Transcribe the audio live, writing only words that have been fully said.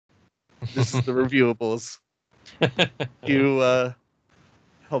This is the Reviewables. You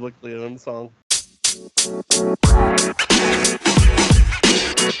publicly owned song.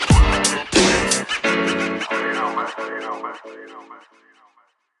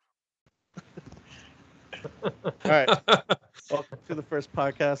 All right. Welcome to the first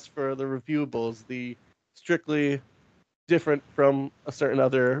podcast for the Reviewables, the strictly different from a certain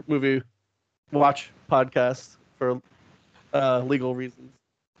other movie watch podcast for legal reasons.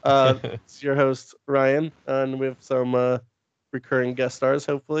 It's your host Ryan, and we have some recurring guest stars.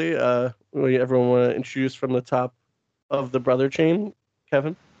 Hopefully, everyone want to introduce from the top of the brother chain.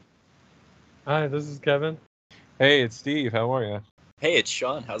 Kevin. Hi, this is Kevin. Hey, it's Steve. How are you? Hey, it's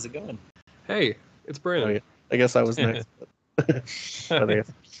Sean. How's it going? Hey, it's Brandon. Oh, yeah. I guess I was next, but I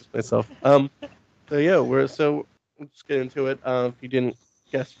guess just myself. So yeah, let's get into it. If you didn't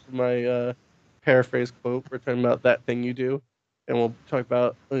guess my paraphrase quote, we're talking about that thing you do, and we'll talk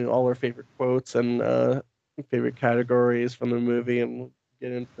about all our favorite quotes and favorite categories from the movie, and we'll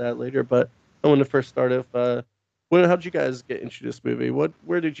get into that later. But I want to first start off. How did you guys get into this movie?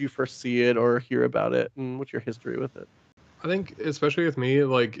 Where did you first see it or hear about it, and what's your history with it? I think, especially with me,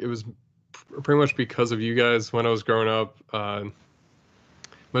 like it was pretty much because of you guys when I was growing up.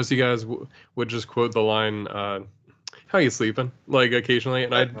 Most of you guys would just quote the line, "How you sleeping?" like occasionally,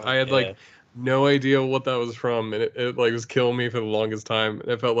 and I had like no idea what that was from, and it like was killing me for the longest time. And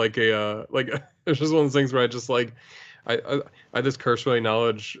it felt like it was just one of those things where I just like. I had this cursory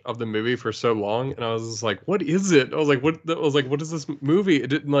knowledge of the movie for so long, and I was just like, "What is it?" I was like, what is this movie?" It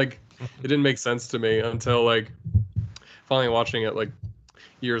didn't make sense to me until like finally watching it like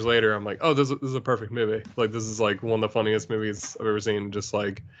years later. I'm like, "Oh, this is a perfect movie. Like this is like one of the funniest movies I've ever seen. Just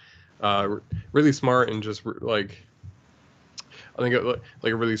like really smart and just like I think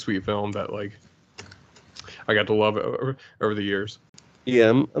like a really sweet film that like I got to love over the years." Yeah,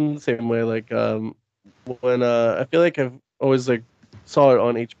 I'm the same way. Like when I feel like I've always like saw it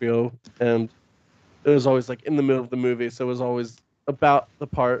on HBO, and it was always like in the middle of the movie, so it was always about the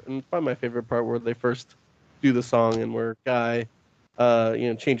part, and probably my favorite part where they first do the song and where Guy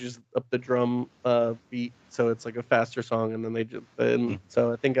changes up the drum beat so it's like a faster song, and then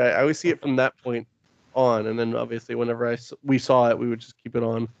so I think I always see it from that point on, and then obviously whenever we saw it, we would just keep it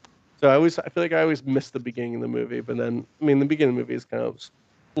on. So I feel like I always missed the beginning of the movie, but then I mean the beginning of the movie is kind of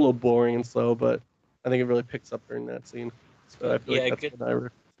a little boring and slow, but I think it really picks up during that scene. So I feel like that's when I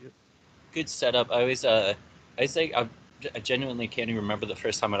see it. Good setup. I say I genuinely can't even remember the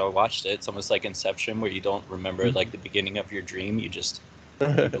first time I watched it. It's almost like Inception, where you don't remember like the beginning of your dream. You just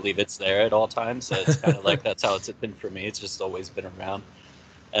you believe it's there at all times. So it's kind of like that's how it's been for me. It's just always been around.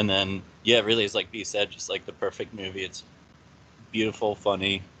 And then yeah, it really is like B said, just like the perfect movie. It's beautiful,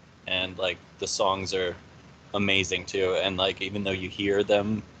 funny, and like the songs are amazing too. And like even though you hear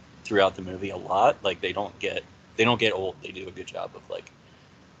them throughout the movie a lot, like they don't get old. They do a good job of like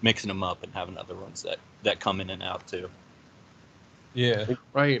mixing them up and having other ones that come in and out too. Yeah,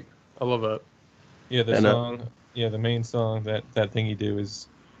 right. I love that. Yeah, the main song, that thing you do is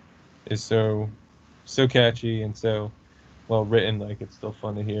so catchy and so well written. Like it's still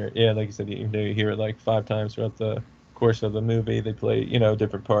fun to hear. Yeah, like you said, you hear it like 5 times throughout the course of the movie. They play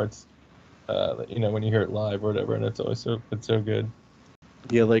different parts. When you hear it live or whatever, and it's so good.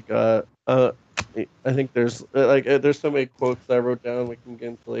 Yeah, like I think there's there's so many quotes that I wrote down we can get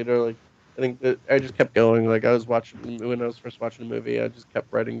into later. Like I think that I just kept going. Like I was when I was first watching the movie, I just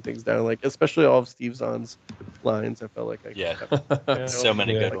kept writing things down. Like especially all of Steve Zahn's lines, I felt like So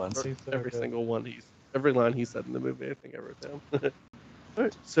many good ones. Every line he said in the movie, I think I wrote down. All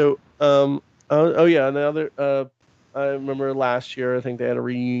right, so I remember last year I think they had a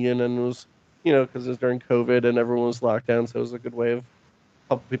reunion, and it was because it was during COVID and everyone was locked down, so it was a good way of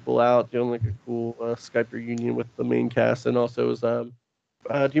helping people out, doing like a cool Skype reunion with the main cast, and also it was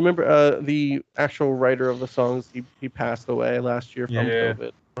do you remember the actual writer of the songs? He passed away last year from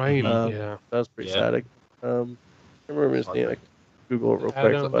COVID. Right. That was pretty sad. I remember his name. I can Google it real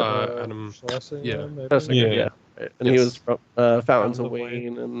quick. Adam Schlesinger, Yeah. yeah. Right. And he was from Fountains of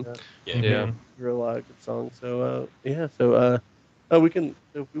Wayne, and he wrote a lot of good songs. So we can,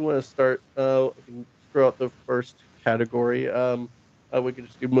 if we want to start, we can throw out the first category. We can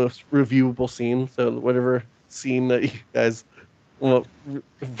just do most reviewable scene. So whatever scene that you guys will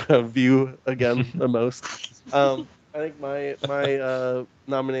view again the most. I think my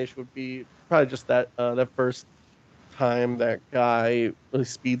nomination would be probably just that first time that Guy really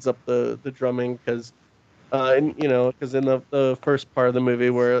speeds up the drumming, because in the first part of the movie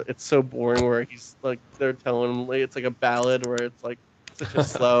where it's so boring, where he's like they're telling him like, it's like a ballad where it's like such a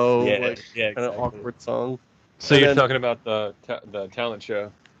slow kind of awkward song. So you're talking about the talent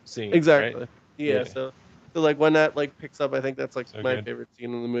show? scene. Exactly. Right? Yeah. So like when that like picks up, I think that's like So my good. favorite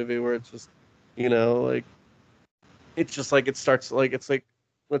scene in the movie, where it's just, like it's just like it starts like it's like,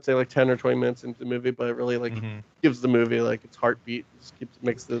 let's say like 10 or 20 minutes into the movie, but it really like gives the movie like its heartbeat, just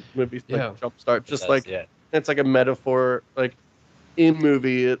makes the movie like jump start, just like it's like a metaphor, like in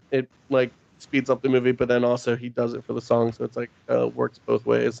movie it like speeds up the movie, but then also he does it for the song, so it's like works both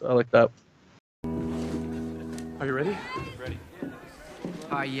ways. I like that. Are you ready? Ready.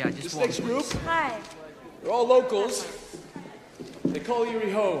 Yeah, This next group, Hi. they're all locals. They call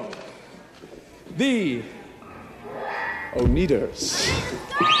Erie home. The Oneaters.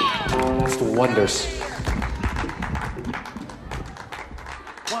 It's the Wonders.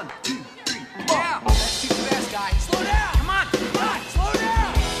 1, 2, 3, 4. Yeah, that's too fast, guy. Slow down. Come on, slow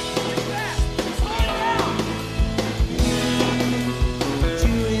down. Too fast. Slow down.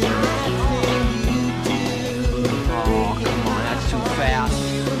 Oh, come on, that's too fast.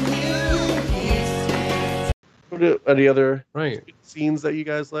 Any other scenes that you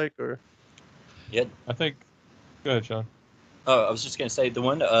guys like, or? Yeah. I think. Go ahead, Sean. Oh, I was just gonna say the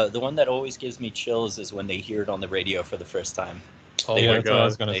one that always gives me chills is when they hear it on the radio for the first time. Oh my that's what I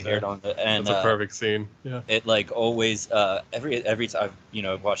was god! gonna They say. hear it on the and That's a perfect scene. Yeah. it like always every time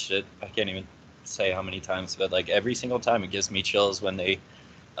I've watched it, I can't even say how many times, but like every single time it gives me chills when they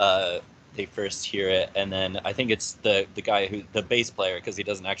first hear it. And then I think it's the guy who the bass player, because he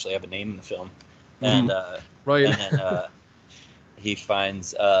doesn't actually have a name in the film, and Right. and then he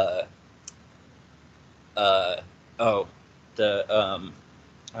finds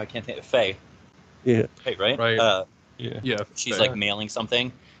I can't think of Faye. Yeah. Faye, right? Right. Yeah. She's Faye. like mailing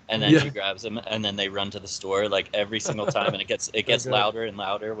something, and then she grabs him, and then they run to the store like every single time, and it gets louder and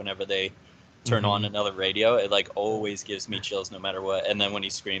louder whenever they turn on another radio. It like always gives me chills no matter what. And then when he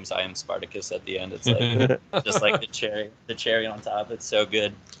screams "I am Spartacus" at the end, it's like just like the cherry on top. It's so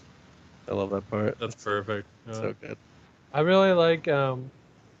good. I love that part. That's perfect. Yeah. So good. I really like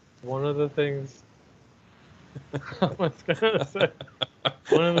one of the things. I was gonna say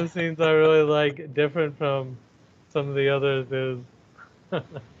one of the scenes I really like, different from some of the others, is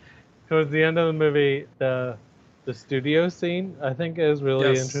towards the end of the movie, the studio scene. I think is really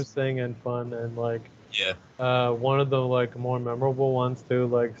interesting and fun, and like one of the like more memorable ones too.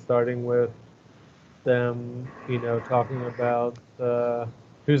 Like starting with them, talking about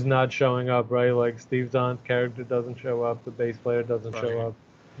who's not showing up, right? Like Steve Zahn's character doesn't show up, the bass player doesn't show up.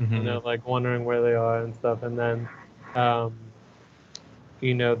 Like wondering where they are and stuff, and then and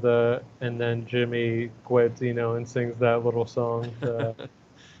then Jimmy quits, and sings that little song to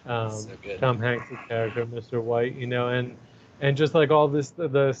So good. Tom Hanks' character, Mr. White, and just like all this,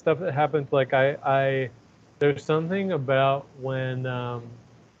 the stuff that happens, like I there's something about when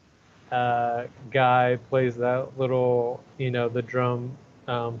Guy plays that little, the drum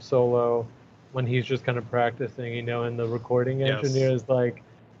solo when he's just kind of practicing, and the recording engineer is like,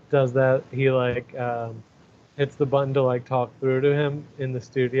 does that, he like hits the button to like talk through to him in the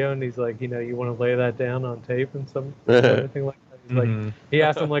studio, and he's like, you want to lay that down on tape and something like that. He's like, he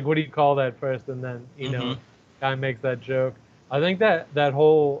asked him like, what do you call that first, and then Guy makes that joke. I think that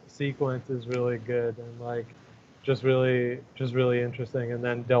whole sequence is really good and like just really interesting. And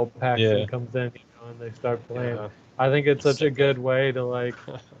then Del Paxton comes in, and they start playing. I think it's such a good way to like.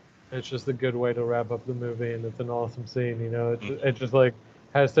 It's just a good way to wrap up the movie, and it's an awesome scene. It just like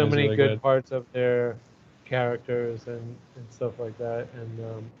has so many really good parts of their characters and stuff like that,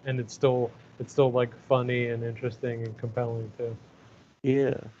 and it's still like funny and interesting and compelling too.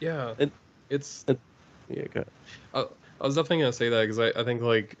 Yeah. Yeah. It's yeah. Go ahead. I was definitely gonna say that because I think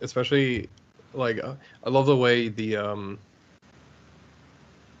like especially like I love the way the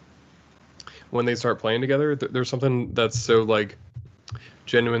when they start playing together, there's something that's so like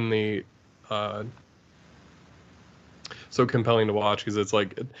genuinely so compelling to watch, because it's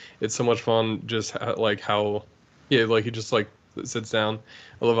like it's so much fun just like how like he just like sits down.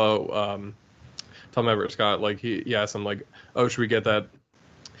 I love how Tom Everett Scott, like he asks him like, oh, should we get that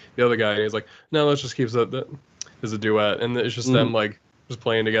the other guy, and he's like, no, let's just keep that as a duet, and it's just them like just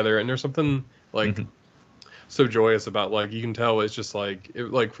playing together, and there's something like so joyous about, like, you can tell it's just like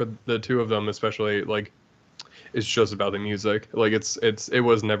like for the two of them especially, like it's just about the music. Like it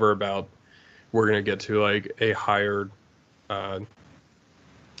was never about we're gonna get to like a higher rung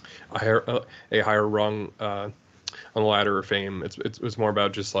on the ladder of fame. It was more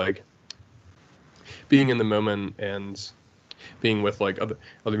about just like being in the moment and being with like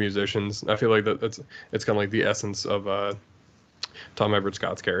other musicians. I feel like it's kind of like the essence of Tom Everett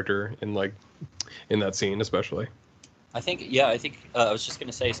Scott's character in that scene especially. I think I was just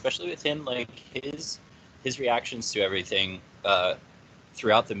gonna say, especially with him, like his reactions to everything,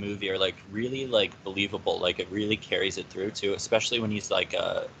 throughout the movie are like really like believable. Like it really carries it through too, especially when he's like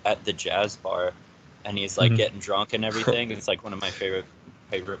at the jazz bar and he's like getting drunk and everything. It's like one of my favorite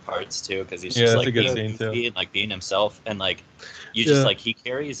parts too, because he's just like being goofy and like being himself, and like you just like he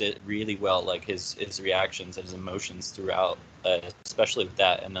carries it really well, like his reactions and his emotions throughout, especially with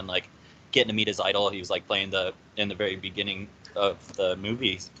that. And then like getting to meet his idol, he was like playing in the very beginning of the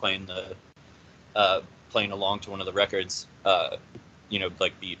movie, playing along to one of the records, you know,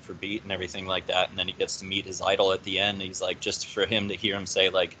 like beat for beat and everything like that. And then he gets to meet his idol at the end. He's like, just for him to hear him say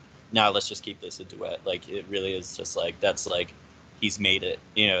like, "Now let's just keep this a duet." Like it really is just like, that's like, he's made it.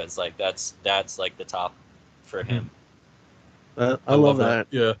 You know, it's like that's like the top for him. I love that.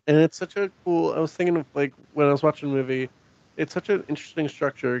 Yeah, and it's such a cool. I was thinking of like when I was watching the movie, it's such an interesting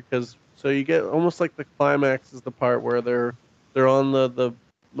structure because so you get almost like the climax is the part where they're on the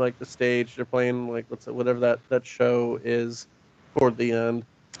like the stage, they're playing like whatever that show is toward the end,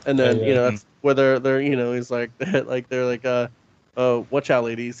 and then you know that's where they're you know he's like like they're like watch out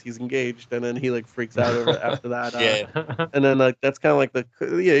ladies, he's engaged, and then he like freaks out over after that and then like that's kind of like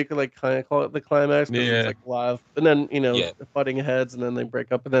you could like kind of call it the climax because it's like live, and then you know butting heads, and then they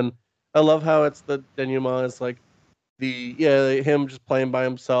break up, and then I love how it's the denouement is like him just playing by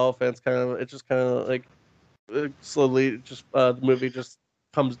himself, and it's just kind of like slowly just the movie just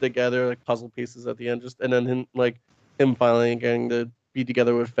comes together like puzzle pieces at the end, just and then him finally getting to be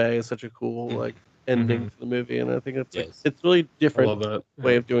together with Faye is such a cool like ending to the movie, and I think it's like, it's really different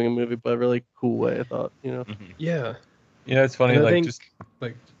way of doing a movie, but a really cool way, I thought, you know. Yeah, it's funny, and like think, just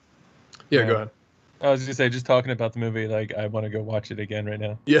like go ahead. I was gonna say, just talking about the movie, like I want to go watch it again right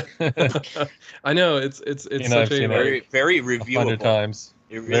now. Yeah, I know it's such a very very reviewable 100 times.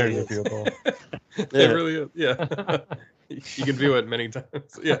 It really very is. reviewable. It really is. Yeah, you can view it many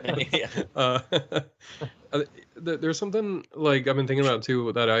times. Yeah. There's something like I've been thinking about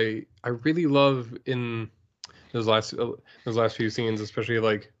too that I really love in those last few scenes, especially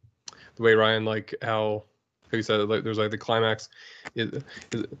like the way Ryan, like how you said, like there's like the climax is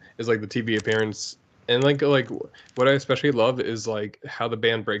like the TV appearance, and like what I especially love is like how the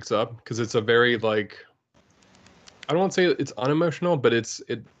band breaks up, because it's a very like, I don't want to say it's unemotional, but it's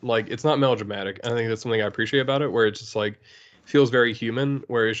not melodramatic. I think that's something I appreciate about it, where it's just like feels very human,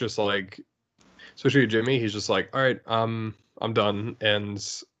 where it's just like, especially Jimmy, he's just like, all right, I'm done, and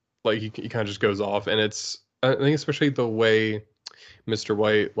like he kind of just goes off, and it's, I think especially the way Mr.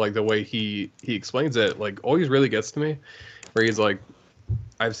 White, like the way he explains it, like always really gets to me, where he's like,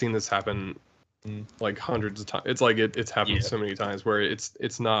 I've seen this happen like hundreds of times. It's like it's happened so many times where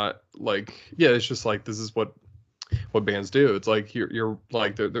it's not like, it's just like, this is what bands do. It's like you're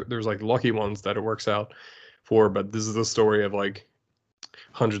like there's like lucky ones that it works out for, but this is the story of like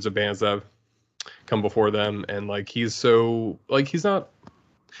hundreds of bands that have come before them, and like he's so like, he's not,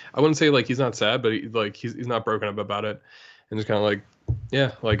 I wouldn't say like he's not sad, but he's not broken up about it, and just kind of like,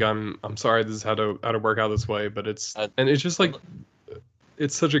 like I'm sorry this is how to work out this way, but it's and it's just like,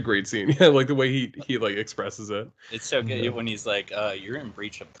 it's such a great scene. Like the way he like expresses it. It's so good when he's like, you're in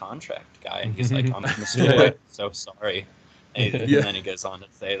breach of contract, guy, and he's like, I'm Mr. White, so sorry, and then he goes on to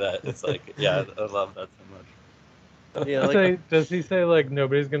say that. It's like, I love that so much. Does he say like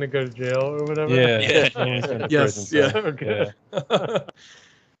nobody's gonna go to jail or whatever? Yes. Okay.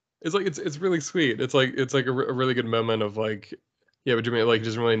 It's like it's really sweet. It's like a really good moment of like, but Jimmy like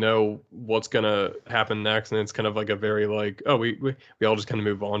doesn't really know what's gonna happen next, and it's kind of like a very like, oh, we all just kind of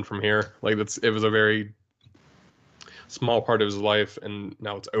move on from here. Like it was a very small part of his life, and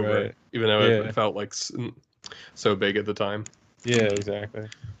now it's over, even though it felt like so big at the time. Yeah, exactly.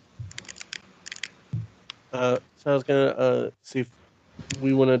 So I was gonna see if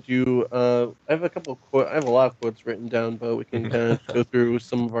we want to do. I have a lot of quotes written down, but we can kind of go through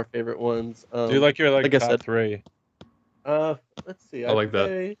some of our favorite ones. Do you like your like top three? Let's see. I like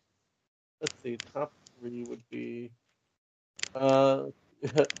that. Let's see. Top three would be. I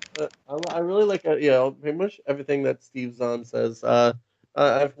really like pretty much everything that Steve Zahn says. I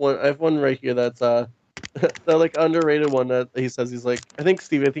have one right here that's the like underrated one that he says. He's like, I think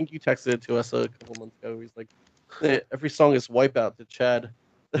Steve, you texted it to us a couple months ago. He's like, every song is Wipeout to Chad.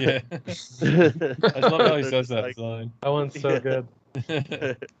 Yeah. I just love how he says that like, line. That one's so good.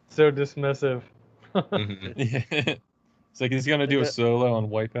 So dismissive. It's like he's gonna do a solo on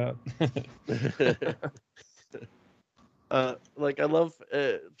Wipeout. Like I love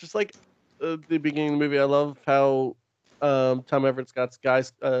just like the beginning of the movie. I love how Tom Everett Scott's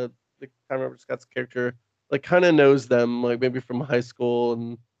character like kind of knows them, like maybe from high school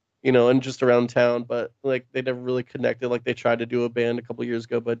and and just around town, but like they never really connected. Like they tried to do a band a couple years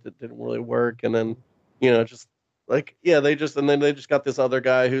ago, but it didn't really work. And then just like they just got this other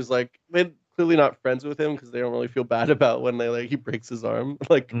guy who's like they're clearly not friends with him because they don't really feel bad about when he breaks his arm.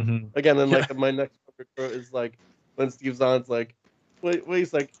 Like again, and like my next quote is like when Steve Zahn's like,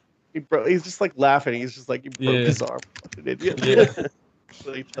 he's like he's just like laughing. He's just like he broke his arm. What an idiot. Yeah.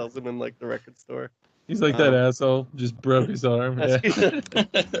 So he tells him in like the record store. He's like that asshole just broke his arm. Yeah.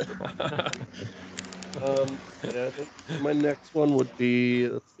 I think my next one would be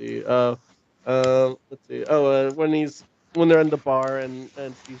let's see. When they're in the bar and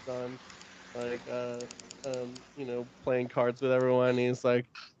Steve Zahn like playing cards with everyone. He's like,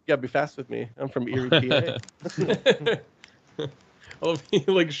 "You gotta be fast with me. I'm from Erie, PA." Well, he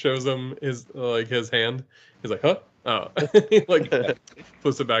like shows him his hand. He's like, "Huh?" Oh, he like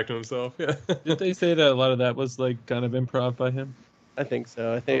puts it back to himself. Yeah. Did they say that a lot of that was like kind of improv by him? I think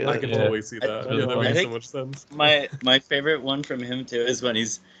so. I think I can totally see that. That makes so much sense. My favorite one from him too is when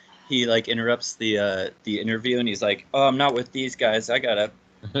he like interrupts the interview and he's like, "Oh, I'm not with these guys. I got a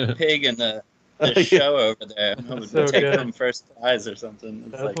pig in the show over there. I'm gonna take them first prize or something."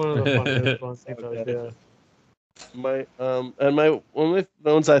 It's That's one of the funniest ones he does. Yeah. My one of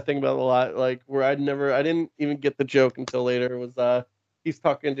the ones I think about a lot, like where I didn't even get the joke until later, was he's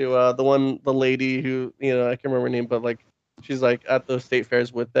talking to the lady who I can't remember her name, but like she's like at the state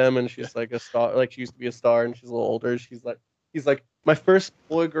fairs with them, and she's like a star, like she used to be a star, and she's a little older. He's like my first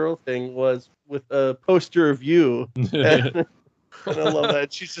boy girl thing was with a poster of you, and I love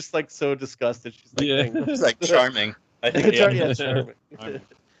that. She's just like so disgusted. She's like, it's like charming. I think charming. I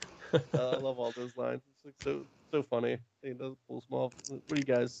love all those lines. It's like so funny. He does pull them off. What do you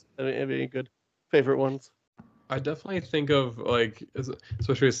guys have any good favorite ones? I definitely think of like,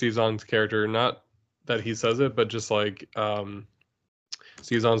 especially with Steve Zahn's character, not that he says it, but just like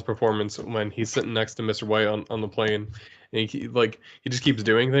Steve Zahn's performance when he's sitting next to Mr. White on the plane, and he just keeps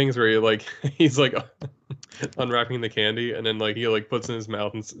doing things where he's like unwrapping the candy, and then like he like puts it in his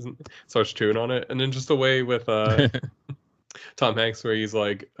mouth and starts chewing on it, and then just the way with Tom Hanks where he's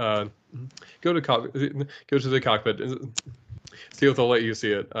like go to the cockpit, see if they'll let you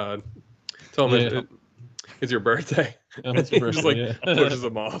see it, tell him it's your birthday. It's your birthday, just like pushes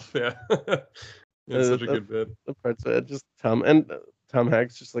him off. Yeah. It's such a good bit. The parts of it, just Tom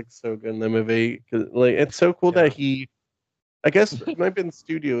Hanks just like so good in the movie. Like it's so cool that he, I guess it might have been a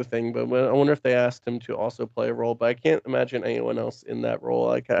studio thing, but I wonder if they asked him to also play a role. But I can't imagine anyone else in that role.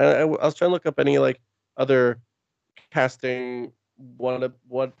 Like I was trying to look up any like other casting. What else?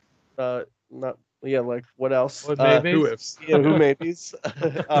 Who ifs? Who maybes?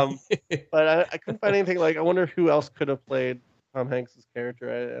 But I couldn't find anything. Like I wonder who else could have played Tom Hanks's character.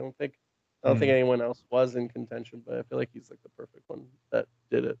 I don't think anyone else was in contention, but I feel like he's like the perfect one that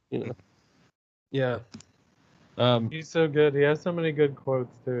did it. Yeah. He's so good. He has so many good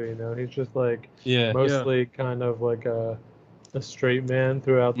quotes too. He's just like mostly kind of like a straight man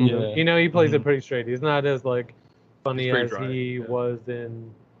throughout the movie. He plays it pretty straight. He's not as like funny as he was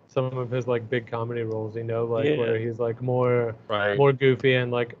in some of his like big comedy roles. Where he's like more goofy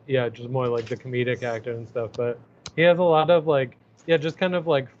and like just more like the comedic actor and stuff. But he has a lot of like just kind of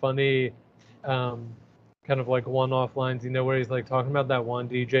like funny, kind of like one-off lines. Where he's like talking about that one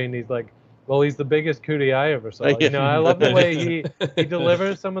DJ and he's like, well, he's the biggest cootie I ever saw. I love the way he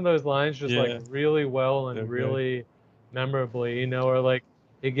delivers some of those lines just like really well and really memorably, or like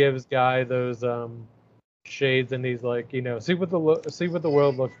he gives Guy those shades and he's like, see what the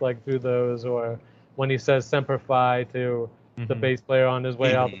world looks like through those, or when he says Semper Fi to the bass player on his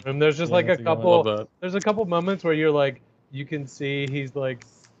way out the room. There's just like a couple moments where you're like, you can see he's like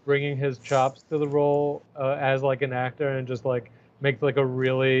bringing his chops to the role as like an actor and just like makes like a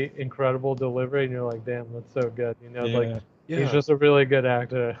really incredible delivery, and you're like, damn, that's so good. He's just a really good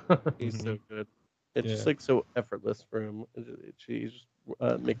actor. He's so good. It's just like so effortless for him. He just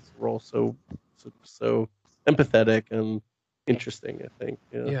makes the role so empathetic and interesting, I think.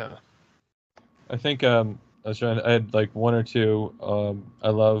 Yeah. I think I had like one or two. I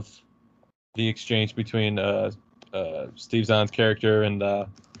love the exchange between Steve Zahn's character and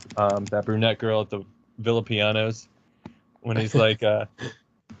that brunette girl at the Villa Pianos, when he's like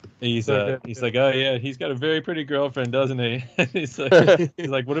he's like, oh yeah, he's got a very pretty girlfriend, doesn't he? he's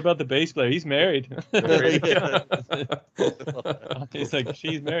like, what about the bass player? He's married. He's like,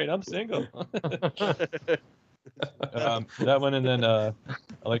 she's married, I'm single. That one, and then I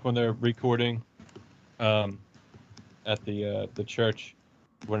like when they're recording at the church,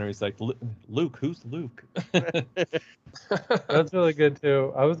 when he's like, Luke, who's Luke? That's really good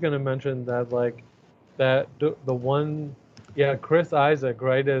too. I was gonna mention that like the one, Chris Isaac,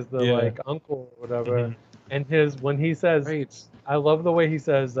 right, as the like uncle or whatever, and when he says, I love the way he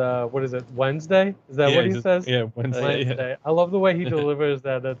says, what is it, Wednesday? Is that what he says? Yeah, Wednesday. Yeah. I love the way he delivers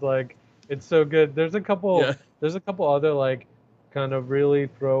that. That's like, it's so good. There's a couple other like kind of really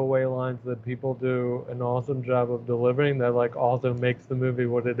throwaway lines that people do an awesome job of delivering that like also makes the movie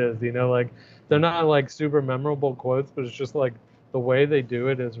what it is. You know, like they're not like super memorable quotes, but it's just like the way they do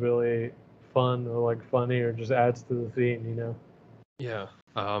it is really fun or like funny or just adds to the scene, you know? Yeah.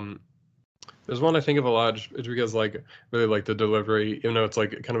 There's one I think of a lot just because like really like the delivery, even though it's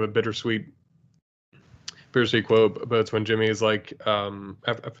like kind of a bittersweet quote, but it's when Jimmy is like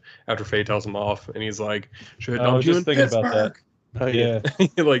after Faye tells him off and he's like, "Should I was just thinking about that. Yeah.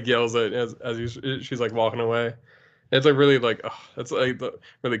 He like yells it as she's like walking away. It's like really like it's like the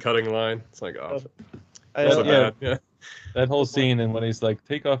really cutting line. It's like bad. Yeah. That whole scene and when he's like,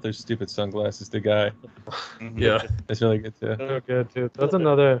 take off those stupid sunglasses, the guy. Yeah. It's really good too. So good too.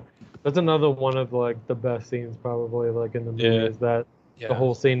 That's another one of like the best scenes probably like in the movie is that the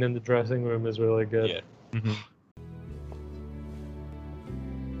whole scene in the dressing room is really good. Yeah. Mm-hmm.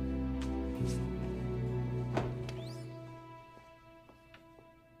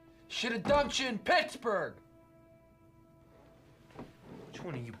 Should have dumped you in Pittsburgh. Which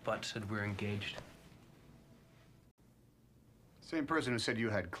one of you butts said we're engaged? Same person who said you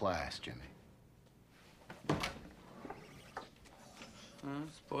had class, Jimmy.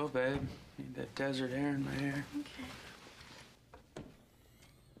 Spoiled, babe. Need that desert air in my hair. Okay.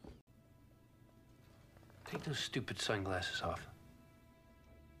 Take those stupid sunglasses off.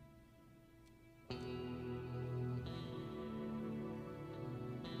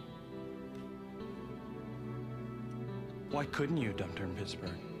 Why couldn't you have dumped her in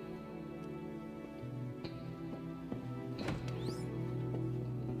Pittsburgh?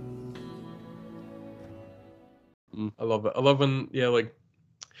 I love it. I love when like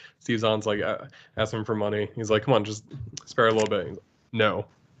Steve Zahn's like asking him for money. He's like, "Come on, just spare a little bit." He's like, "No."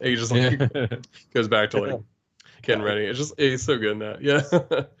 And he just like goes back to like getting ready. It's so good in that. Yeah.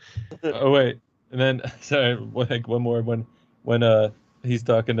 Oh wait, and then sorry, like one more when he's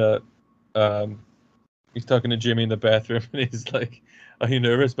talking to Jimmy in the bathroom and he's like, "Are you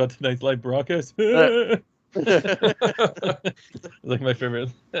nervous about tonight's live broadcast?" Like my favorite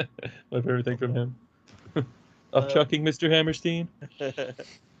thing from him. Of chucking Mr. Hammerstein.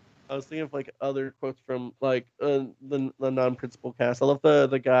 I was thinking of like other quotes from like the non-principal cast. I love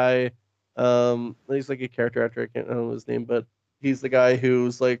the guy. He's like a character actor. I can't know his name, but he's the guy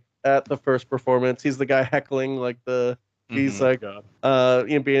who's like at the first performance. He's the guy heckling like the. He's like being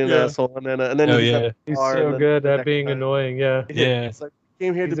an asshole, and then he's so good at being annoying. Yeah. It's like we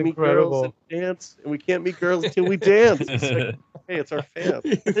came here to meet girls and dance, and we can't meet girls until we dance. It's like, hey, it's our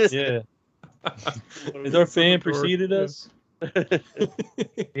fans. Yeah. Has our fan preceded us?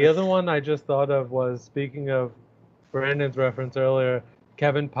 The other one I just thought of was, speaking of Brandon's reference earlier,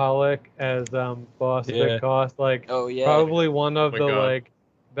 Kevin Pollak as Boss Big Cost. Like, probably one of the like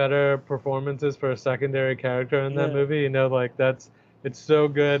better performances for a secondary character in that movie. You know, like it's so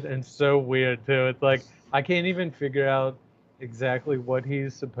good and so weird too. It's like I can't even figure out exactly what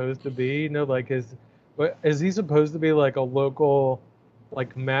he's supposed to be. You know, like is he supposed to be like a local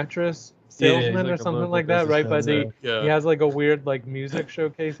like mattress salesman or something like that, right? But he has like a weird like music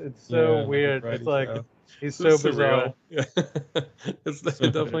showcase. It's so weird. It's like he's so bizarre. Yeah. It's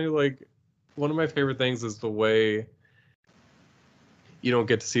definitely like one of my favorite things is the way you don't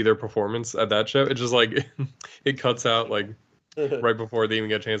get to see their performance at that show. It's just like it cuts out like right before they even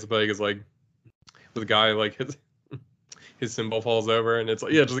get a chance to play, because like the guy like his cymbal falls over and it's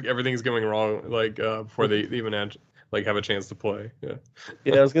like just like everything's going wrong like before they even have a chance to play.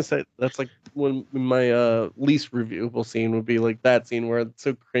 I was gonna say that's like when my least reviewable scene would be like that scene where it's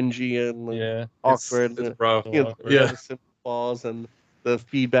so cringy and like awkward. It's rough. The cymbal falls and the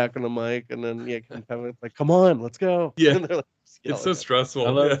feedback on the mic, and then Kevin like, "Come on, let's go." Like, it's so stressful.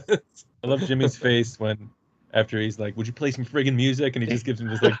 I love Jimmy's face when after he's like, "Would you play some friggin' music?" and he just gives him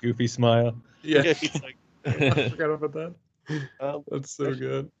this like goofy smile. He's like, I forgot about that. That's so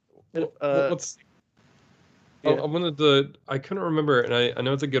good. I couldn't remember, and I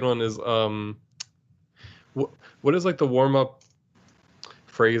know it's a good one. Is what is like the warm up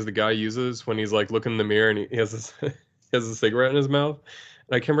phrase the guy uses when he's like looking in the mirror and he has a cigarette in his mouth?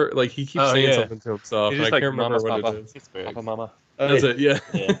 And I can't remember, like he keeps saying something to himself, and I can't remember what it is. Papa, mama. That's it. Yeah.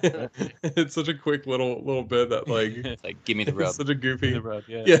 It's such a quick little bit that like it's like give me the rub. It's such a goofy. The rub,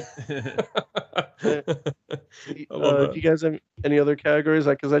 Do you guys have any other categories?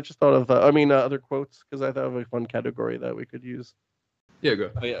 Because I just thought of other quotes, because I thought of a fun category that we could use. Yeah,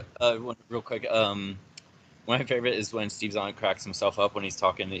 go. Oh yeah. One real quick. my favorite is when Steve Zahn cracks himself up when he's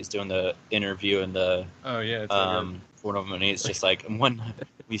talking. He's doing the interview and the it's one of them, and he's just like, one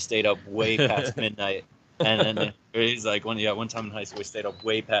we stayed up way past midnight, and then he's like, one time in high school we stayed up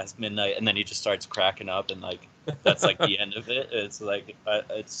way past midnight, and then he just starts cracking up, and like that's like the end of it. It's like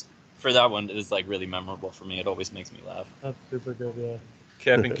it's for that one. It is like really memorable for me. It always makes me laugh. That's super good, yeah.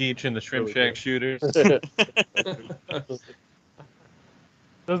 Captain Geach and the Shrimp Shack Shooters.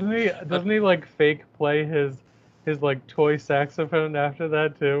 Doesn't he like fake play his like toy saxophone after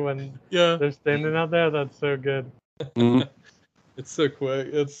that too when they're standing out there? That's so good. It's so quick.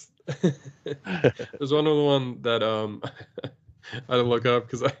 It's there's one that I had to look up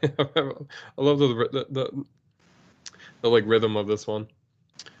because I love the like rhythm of this one.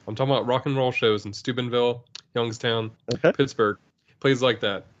 I'm talking about rock and roll shows in Steubenville, Youngstown, Pittsburgh. Plays like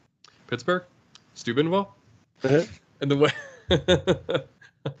that. Pittsburgh, Steubenville, and the way.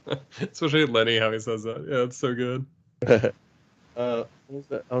 Especially Lenny, how he says that. Yeah, it's so good. What was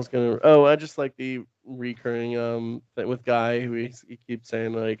that? I was gonna. Oh, I just like the recurring thing with Guy who he keeps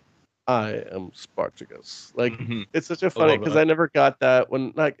saying like, "I am Spartacus." Like it's such a funny because I never got that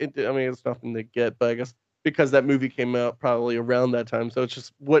when like I mean it's nothing to get, but I guess because that movie came out probably around that time, so it's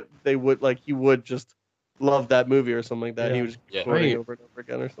just what they would like. He would just love that movie or something like that. He was just quoting over and over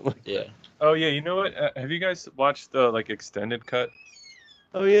again or something. Like that. Oh yeah, you know what? Have you guys watched the like extended cut?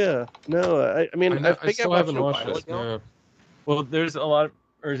 Oh yeah, no, I mean I think still haven't watched it. Yeah. Well, there's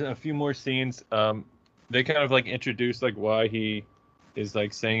a few more scenes. They kind of like introduce like why he is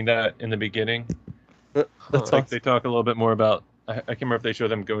like saying that in the beginning. That's like they talk a little bit more about. I can't remember if they show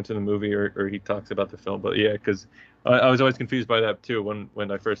them going to the movie or he talks about the film, but yeah, because I was always confused by that too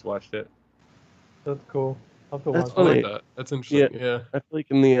when I first watched it. That's cool. I'll have to That's watch funny. it. That. That's interesting. Yeah. I feel like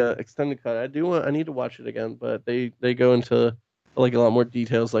in the extended cut, I need to watch it again, but they go into like a lot more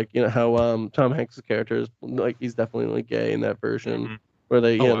details, like you know how Tom Hanks' character is like he's definitely like gay in that version, where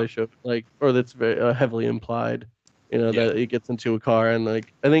they they show like or that's very heavily implied, you know that he gets into a car and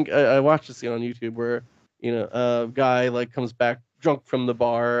like I think I watched a scene on YouTube where you know a guy like comes back drunk from the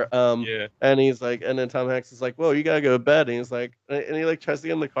bar and he's like and then Tom Hanks is like whoa you gotta go to bed and he's like and he like tries to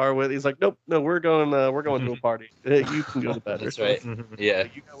get in the car with he's like nope no we're going to a party you can go to bed. That's right. Yeah,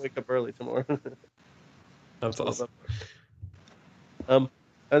 you gotta wake up early tomorrow. That's awesome. I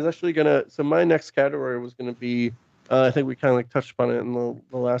was actually so my next category was gonna be, I think we kind of like touched upon it in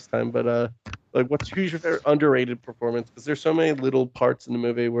the last time, but like who's your favorite underrated performance? Because there's so many little parts in the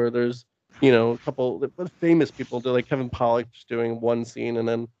movie where there's, you know, a couple famous people, like Kevin Pollak just doing one scene, and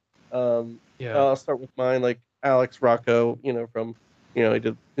then I'll start with mine, like Alex Rocco, you know, from, you know, he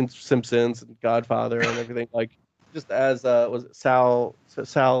did Simpsons and Godfather and everything, like just as was it Sal's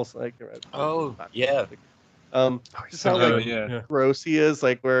like just how like gross he is,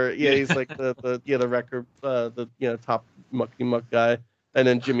 like where he's like the record the you know top mucky muck guy, and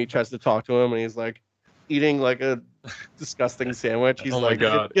then Jimmy tries to talk to him and he's like eating like a disgusting sandwich. He's like,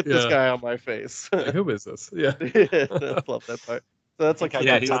 God. Get this guy on my face. Like, who is this? Yeah. I love that part. So that's like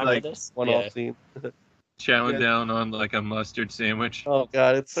he's like one-off scene. Chowing down on like a mustard sandwich. Oh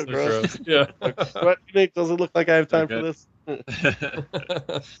God, it's so gross. Yeah. What does it look like I have time for this?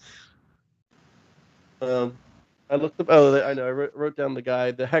 I looked up. Oh, I know. I wrote down the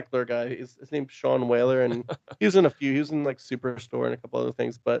guy, the heckler guy. His name's Sean Whaler, and he was in like Superstore and a couple other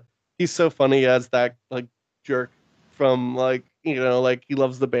things. But he's so funny as that like jerk from like you know like he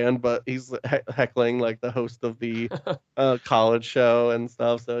loves the band, but he's heckling like the host of the college show and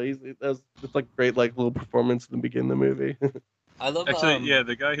stuff. So it's like great like little performance in the beginning of the movie. I love actually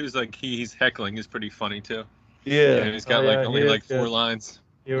the guy who's like he's heckling is pretty funny too. Yeah, he's got only like 4 lines.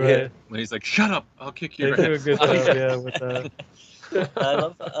 You're right. When he's like, "Shut up! I'll kick your They do a ass." good job, with that. I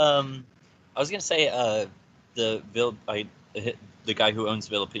love. I was gonna say the guy who owns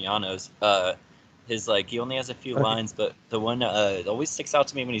Villa Pianos. His like he only has a few lines, but the one that always sticks out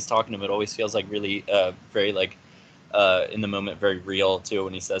to me when he's talking to him. It always feels like really very like in the moment, very real too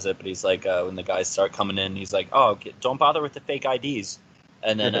when he says it. But he's like when the guys start coming in, he's like, "Oh, don't bother with the fake IDs."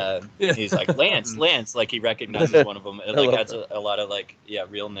 And then he's like, Lance, like he recognizes one of them. It like adds a lot of like,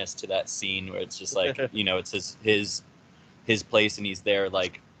 realness to that scene where it's just like, you know, it's his place and he's there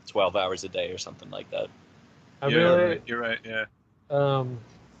like 12 hours a day or something like that. You're right. Yeah.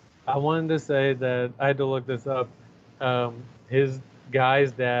 I wanted to say that I had to look this up. His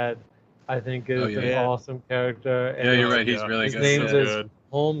guy's dad, I think, is an awesome character. And you're right. He's really good. His name is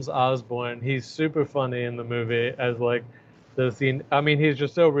Holmes Osborne. He's super funny in the movie as like the scene. I mean, he's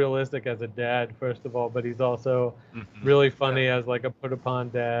just so realistic as a dad, first of all, but he's also really funny as like a put upon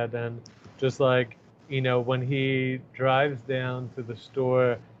dad. And just like, you know, when he drives down to the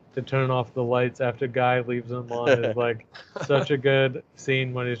store to turn off the lights after Guy leaves him on is like such a good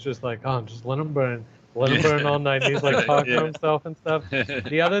scene when he's just like, oh, just let him burn all night. And he's like talking to himself and stuff.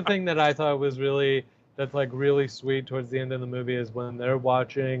 The other thing that I thought was that's like really sweet towards the end of the movie is when they're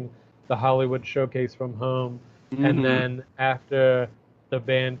watching the Hollywood Showcase from home, and then after the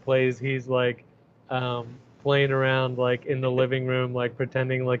band plays, he's like playing around like in the living room, like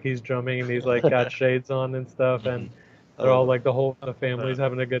pretending like he's drumming, and he's like got shades on and stuff, and they're all like the family's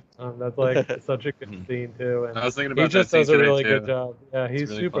having a good time. That's like such a good scene too. And I was thinking about he just that does a scene really today, good job. Yeah, he's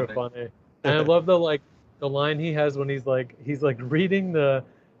really super funny. And I love the line he has when he's like reading the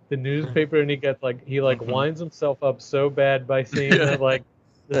newspaper, and he gets like winds himself up so bad by seeing that like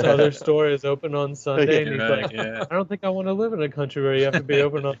this other store is open on Sunday, and he's like, I don't think I want to live in a country where you have to be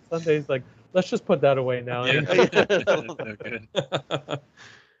open on Sundays. Like, let's just put that away now.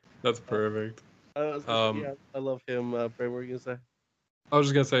 That's perfect. I love him. Brad, what were you gonna say? I was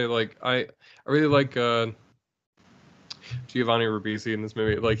just gonna say, like, I really like Giovanni Ribisi in this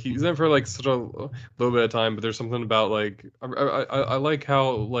movie. Like, he's in for like such a little bit of time, but there's something about like I like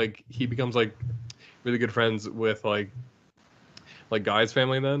how like he becomes like really good friends with like Guy's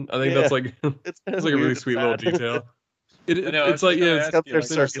family. Then I think that's like it's like a really sweet little detail. It's like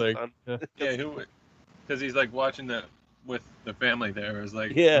it's interesting. Yeah, who? Because he's like watching that with the family there. Is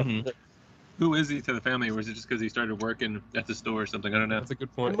like who is he to the family, or is it just because he started working at the store or something? I don't know. That's a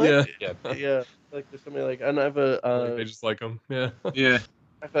good point. Yeah. Like there's something like, and I have a they just like him. Yeah. Yeah.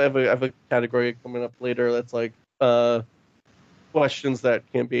 I have a category coming up later that's like questions that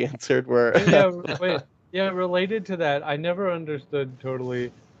can't be answered. Where related to that, I never understood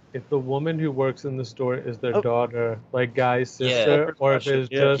totally if the woman who works in the store is their daughter, like Guy's sister, or if it's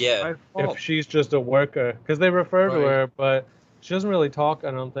just if she's just a worker, because they refer to her, but she doesn't really talk,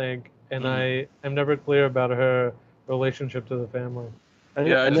 I don't think. And I am never clear about her relationship to the family.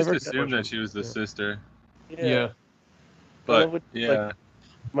 I just assumed that she was the sister. Yeah. But like,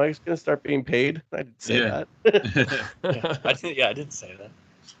 Mike's gonna start being paid. I didn't say that. I didn't say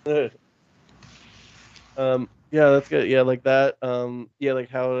that. That's good. Yeah, like that. Like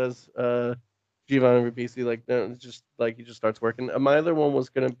how does Giovanni Ribisi like just like he just starts working. My other one was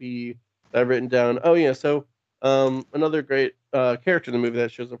gonna be I've written down. Oh yeah, so another great character in the movie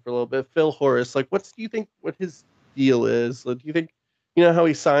that shows up for a little bit, Phil Horace. Like, do you think what his deal is? Like, do you think how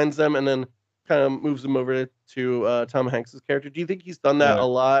he signs them and then kind of moves them over to Tom Hanks's character? Do you think he's done that a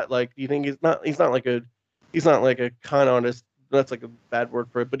lot? Like, do you think he's not like a con artist? That's like a bad word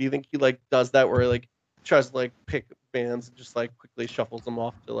for it. But do you think he like does that where he like tries to like pick bands and just like quickly shuffles them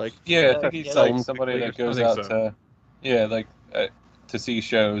off to like? Yeah, I think he's like somebody that goes out to see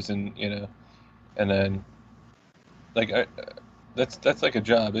shows and and then like that's like a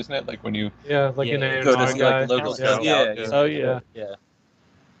job, isn't it? Like when you an go to see like local scout. Yeah.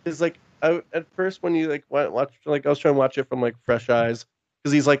 It's like at first when you like watch, like I was trying to watch it from like fresh eyes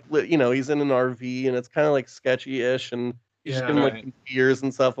because he's like he's in an RV and it's kind of like sketchy-ish and he's just getting like beers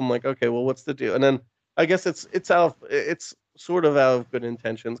and stuff. I'm like, okay, well, what's the deal? And then I guess it's sort of out of good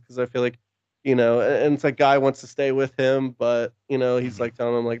intentions because I feel like and it's like Guy wants to stay with him, but he's like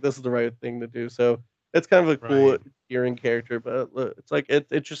telling him like this is the right thing to do. So it's kind of a cool hearing character, but it's like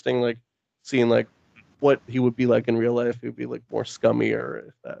it's interesting like seeing like what he would be like in real life. He would be like more scummy or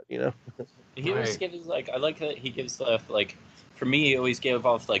if that He always gives like I like that he gives like for me he always gave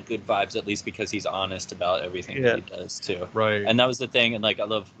off like good vibes, at least because he's honest about everything that he does too. Right. And that was the thing, and like I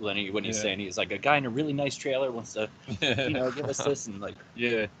love Lenny when he's saying he's like a guy in a really nice trailer wants to give us this and like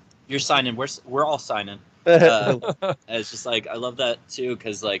you're signing, we're all signing. It's just like I love that too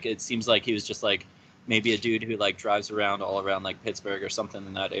because like it seems like he was just like maybe a dude who like drives around all around like Pittsburgh or something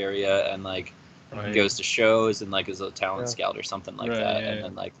in that area and like goes to shows and like is a talent scout or something like that and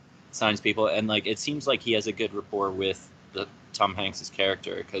then like signs people and like it seems like he has a good rapport with the Tom Hanks's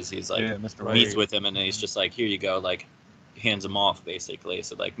character because he's like meets with him and he's just like here you go, like hands him off basically.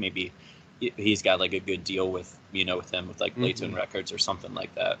 So like maybe he's got like a good deal with with him with like Playtone Records or something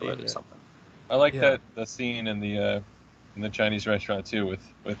like that or something. I like that the scene in the Chinese restaurant too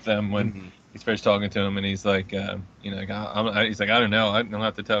with them when he's first talking to him and he's like he's like I don't know, I don't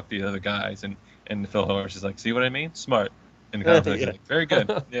have to talk to the other guys and Phil Horace is like, see what I mean? Smart. In the context, like, very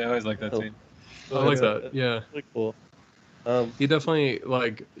good. Yeah, I always like that scene. I like that. Yeah. Really cool. He definitely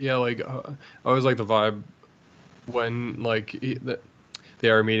like I always like the vibe when like they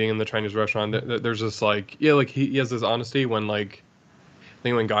are meeting in the Chinese restaurant. There's just like he has this honesty when like I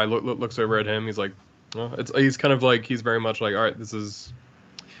think when Guy looks over at him, he's like, well, he's kind of like he's very much like, all right, this is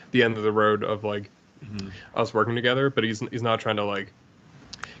the end of the road of like us working together, but he's not trying to like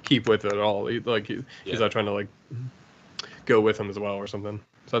keep with it at all. He's not trying to like go with him as well or something.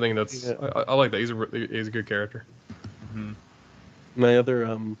 So I think that's I like that. He's a good character. Mm-hmm. My other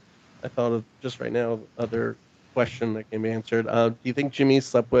I thought of just right now other question that can be answered. Do you think Jimmy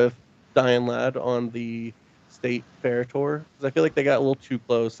slept with Diane Ladd on the state fair tour? Because I feel like they got a little too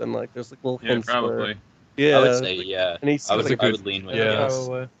close and like there's like little hints. Probably. Yeah, I would say yeah. And I would lean with yes.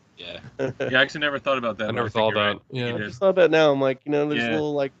 Yeah. Yeah, I actually never thought about that. I never thought that. Right. Yeah, I just thought that now. I'm like, there's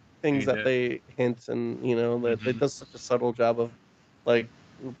little like things that did. they hint and that it does such a subtle job of like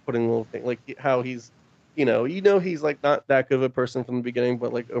putting little things like how he's he's like not that good of a person from the beginning,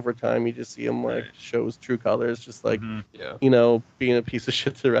 but like over time you just see him like shows true colors, just like being a piece of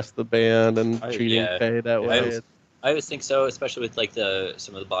shit to the rest of the band and treating Faye that way. I always think so, especially with like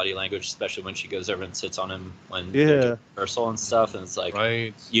some of the body language, especially when she goes over and sits on him when they're rehearsal and stuff, and it's like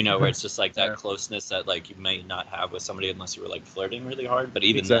where it's just like that closeness that like you may not have with somebody unless you were like flirting really hard, but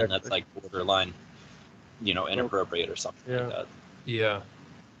even then that's like borderline, inappropriate or something like that. Yeah.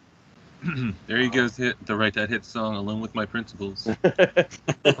 There he goes to write that hit song "Alone with My Principles."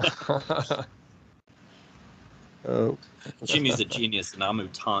 Jimmy's a genius, and I'm a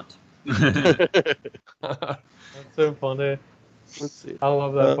taunt. That's so funny. Let's see. I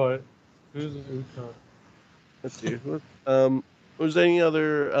love that part. Who's Uton? Let's see. Was there any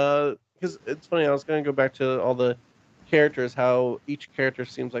other? Because it's funny. I was going to go back to all the characters. How each character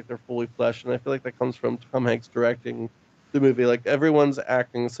seems like they're fully fleshed, and I feel like that comes from Tom Hanks directing the movie. Like everyone's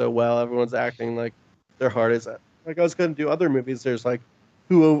acting so well. Everyone's acting like their heart is. Like I was going to do other movies. There's like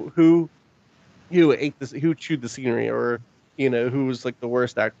who ate this, who chewed the scenery, or who was like the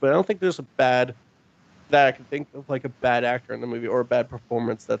worst actor. But I don't think there's a bad that I can think of like a bad actor in the movie or a bad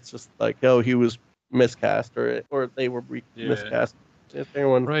performance that's just like, oh, he was miscast or they were miscast. If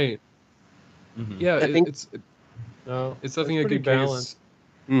anyone, right? Mm-hmm. Yeah, I think it's definitely a good balance.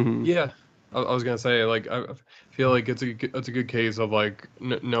 case. Mm-hmm. Yeah, I was gonna say like I feel like it's a good case of like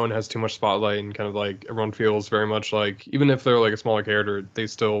no one has too much spotlight and kind of like everyone feels very much like even if they're like a smaller character, they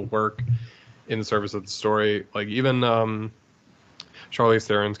still work in the service of the story. Like even Charlize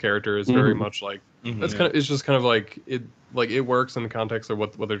Theron's character is very much like it's just kind of like it works in the context of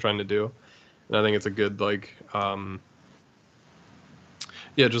what they're trying to do, and I think it's a good like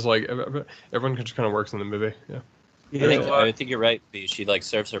just like everyone just kind of works in the movie. I think you're right. She like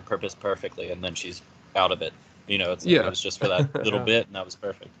serves her purpose perfectly, and then she's out of it. It's like it was just for that little bit, and that was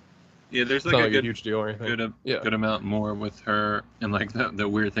perfect. Yeah, there's like a good, huge deal or anything. Good amount more with her, and like the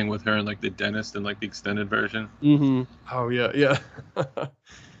weird thing with her and like the dentist and like the extended version. Mm-hmm. Oh yeah.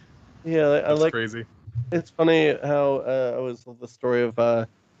 I like. Crazy. It's funny how I was the story of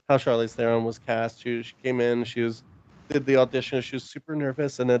how Charlize Theron was cast. She came in, did the audition. She was super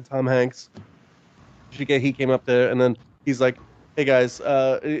nervous, and then Tom Hanks. He came up there, and then he's like, "Hey guys,"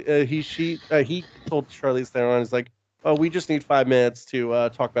 he told Charlize Theron, he's like, "Oh, we just need 5 minutes to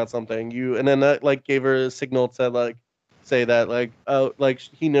talk about something." And then that like gave her a signal to like say that like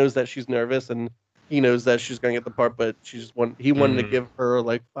he knows that she's nervous and he knows that she's gonna get the part, but he wanted to give her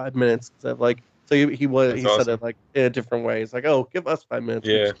like 5 minutes instead of like so he said it like in a different way. He's like, "Oh, give us 5 minutes."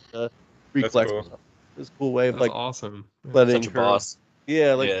 Yeah, reflex. Cool. It's a cool way of like awesome. Letting Such a her, boss.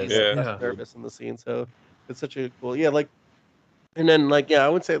 Yeah, like he's nervous in the scene, so it's such a cool like. And then like I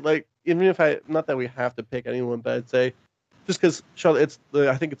would say like even if not that we have to pick anyone, but I'd say just because Charlotte,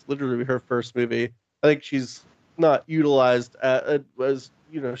 I think it's literally her first movie. I think she's not utilized as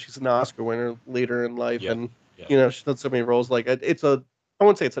she's an Oscar winner later in life, and she's done so many roles. Like I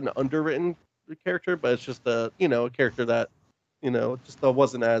wouldn't say it's an underwritten character, but it's just a character that just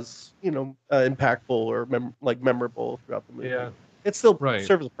wasn't as impactful or memorable throughout the movie. Yeah, it still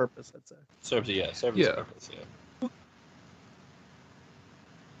serves a purpose. I'd say serves a purpose.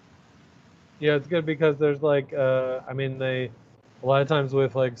 Yeah, it's good because there's like a lot of times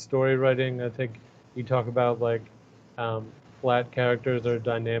with like story writing, I think you talk about like flat characters or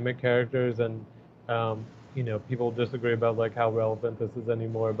dynamic characters, and people disagree about like how relevant this is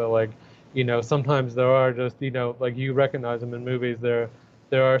anymore. But like sometimes there are just like you recognize them in movies. There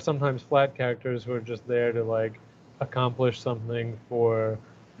are sometimes flat characters who are just there to like accomplish something for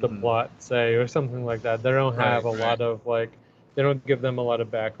the plot, say, or something like that. They don't have a lot of like. They don't give them a lot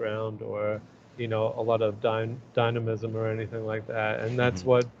of background or a lot of dynamism or anything like that, and that's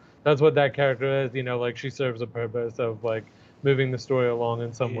what that character is. Like she serves a purpose of like moving the story along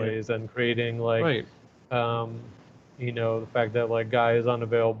in some ways and creating like the fact that like Guy is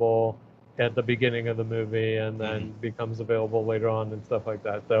unavailable at the beginning of the movie and then becomes available later on and stuff like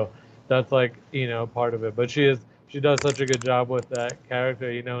that. So that's like part of it, but she does such a good job with that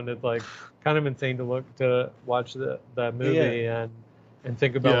character, and it's like kind of insane to watch that movie and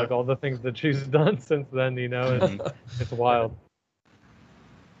think about like all the things that she's done since then, and it's wild.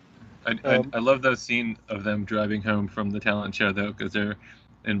 I love that scene of them driving home from the talent show though, because the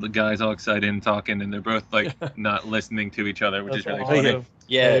guy's all excited and talking, and they're both like not listening to each other, which is really funny.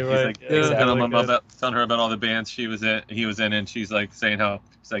 Yeah, he's right. like Exactly. telling her about all the bands he was in, and she's like saying how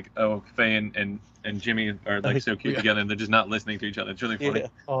it's like, oh, Faye and Jimmy are like so cute together, and they're just not listening to each other. It's really funny.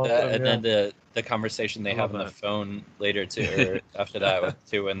 And then the conversation they have on the phone later too, or after that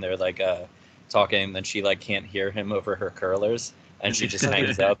too, when they're like talking, and then she like can't hear him over her curlers, and she just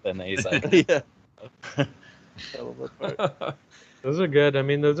hangs up, and he's like, Those are good. I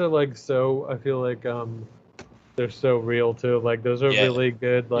mean, those are like so. I feel like they're so real too. Like those are really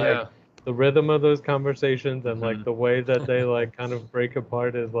good. Like the rhythm of those conversations and like the way that they like kind of break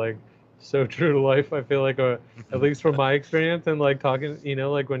apart is like so true to life. I feel like, or at least from my experience and like talking,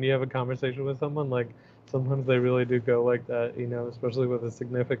 like when you have a conversation with someone, like sometimes they really do go like that. Especially with a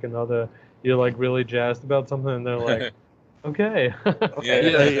significant other, you're like really jazzed about something, and they're like, okay.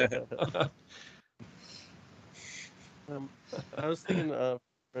 I was thinking for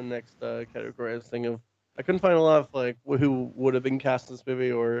the next category, I was thinking of, I couldn't find a lot of like who would have been cast in this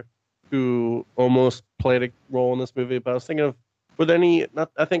movie or who almost played a role in this movie, but I was thinking of, were there any,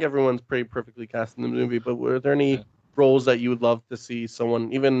 I think everyone's pretty perfectly cast in the movie, but were there any roles that you would love to see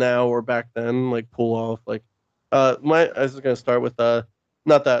someone, even now or back then, like pull off? Like, I was going to start with,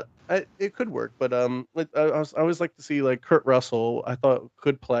 not that, it could work, but like I always like to see like Kurt Russell, I thought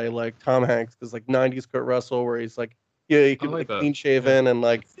could play like Tom Hanks, because like 90s Kurt Russell, where he's like, he could like clean shaven and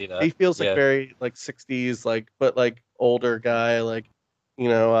like he feels like very like 60s, like but like older guy, like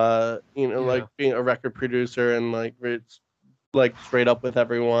like being a record producer and like it's like straight up with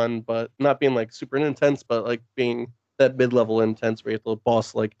everyone, but not being like super intense, but like being that mid-level intense where you have to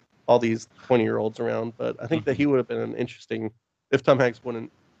boss like all these 20-year-olds around. But I think that he would have been an interesting, if Tom Hanks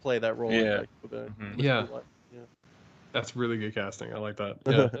wouldn't play that role. That's really good casting. I like that.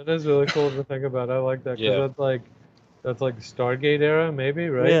 Yeah, that is really cool to think about. I like that because that's like Stargate era, maybe,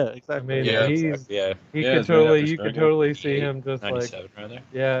 right? Yeah, exactly. I mean, you could totally see him just like,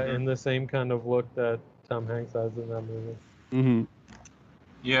 in the same kind of look that Tom Hanks has in that movie. Mm-hmm.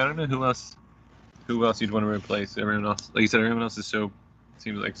 Yeah, I don't know who else you'd want to replace. Everyone else, like you said, everyone else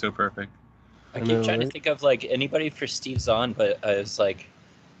seems like so perfect. I keep trying to think of like anybody for Steve Zahn, but it's like,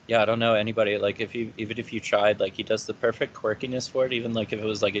 I don't know anybody. Like even if you tried, like he does the perfect quirkiness for it. Even like if it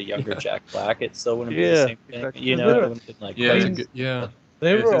was like a younger Jack Black, it still wouldn't be the same thing. Exactly. It wouldn't have been like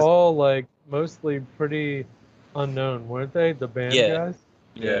They were all like mostly pretty unknown, weren't they? The band guys.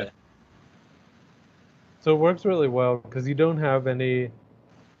 Yeah. So it works really well because you don't have any. I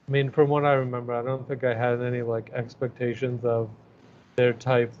mean, from what I remember, I don't think I had any like expectations of their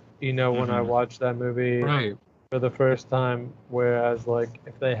type. When I watched that movie for the first time, whereas like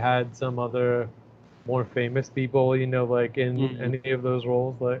if they had some other more famous people, like in any of those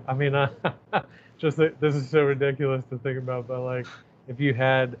roles, like I mean, just this is so ridiculous to think about, but like if you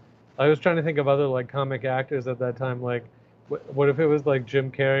had, I was trying to think of other like comic actors at that time, like what if it was like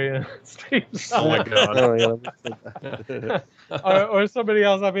Jim Carrey and Steve Zahn? Oh my god. or somebody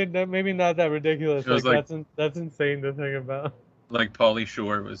else. I mean, maybe not that ridiculous. Like that's insane to think about. Like Pauly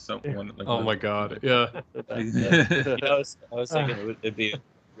Shore was someone. Like my god! Yeah. I was thinking it'd be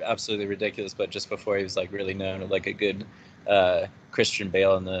absolutely ridiculous, but just before he was like really known, like a good Christian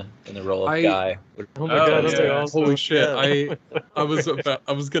Bale in the role of Guy. Oh my god! That'd be awesome. Holy shit! I was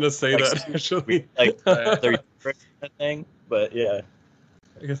gonna say that actually. Like 30% thing, but yeah.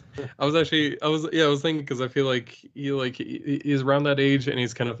 I was thinking because I feel like he's around that age and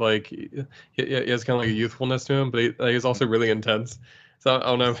he's kind of like he has kind of like a youthfulness to him, but he's also really intense. So I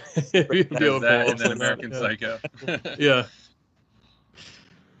don't know if you'd be able to pull and then American Psycho. Yeah.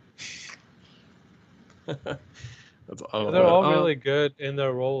 They're all really good in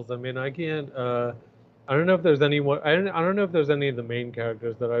their roles. I mean, I can't. I don't know if there's anyone. I don't know if there's any of the main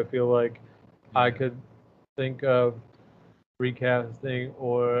characters that I feel like I could think of recasting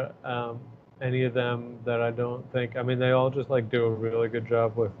or any of them that I don't think. I mean, they all just like do a really good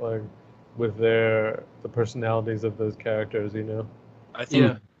job with the personalities of those characters. I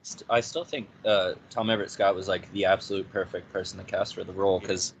think. I still think Tom Everett Scott was like the absolute perfect person to cast for the role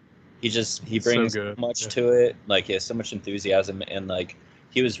because he brings so much to it. Like he has so much enthusiasm and like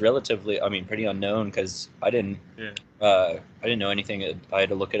he was relatively, pretty unknown because I didn't know anything. I had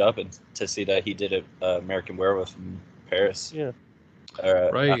to look it up and to see that he did American Werewolf in Paris. Yeah.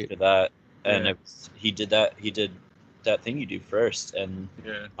 After that, and he did that thing you do first, and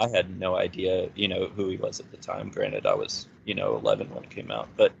I had no idea, who he was at the time. Granted, I was, 11 when it came out,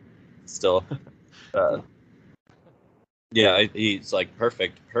 but still, he's like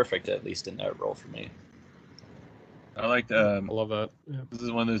perfect at least in that role for me. I liked. I love that. Yeah. This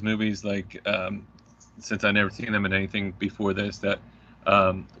is one of those movies, like, since I never seen them in anything before this, that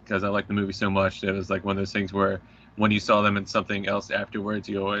because I like the movie so much, it was like one of those things where when you saw them in something else afterwards,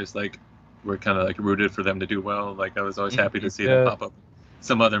 you always like were kind of like rooted for them to do well. Like I was always happy to see them pop up in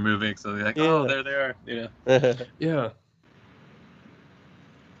some other movie. So they're like, oh, they're there, you know. Yeah.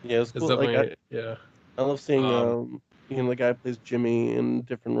 Yeah, it's cool. I love seeing the guy who plays Jimmy in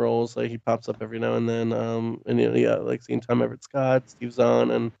different roles. Like he pops up every now and then. And like seeing Tom Everett Scott, Steve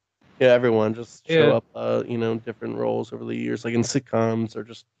Zahn, and everyone just show up. In different roles over the years, like in sitcoms or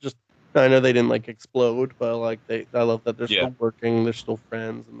just. I know they didn't like explode, but like I love that they're still working. They're still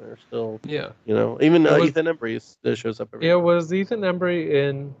friends, and they're still even Ethan Embry shows up every. Yeah, was Ethan Embry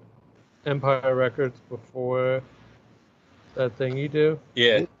in Empire Records before that thing you do?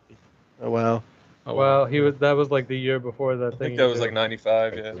 Yeah. Oh wow. Well, he was. That was like the year before that thing. I think that was like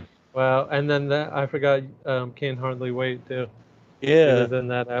 '95. Yeah. Wow, and then that I forgot. Can't Hardly Wait too. Yeah. He was in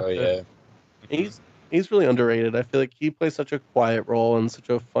that after. Oh yeah. He's really underrated. I feel like he plays such a quiet role and such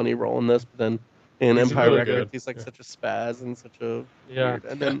a funny role in this, but then in Empire really Records, good. he's like such a spaz and such a weird,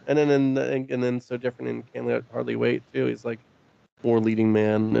 and then so different in Can't Hardly Wait too. He's like more leading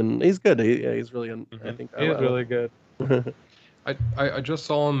man, and he's good. He's really. I think he's really good. I just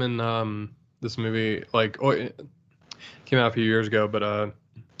saw him in this movie, like it came out a few years ago, but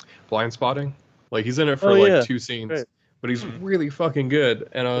Blind Spotting. Like he's in it for 2 scenes. Right. But he's really fucking good,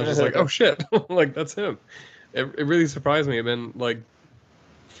 and I was just like, "Oh shit!" Like that's him. It really surprised me. I've been like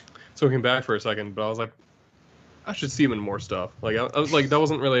looking back for a second, but I was like, I should see him in more stuff. Like I was like, that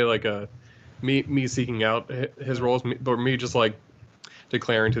wasn't really like a me seeking out his roles, but me just like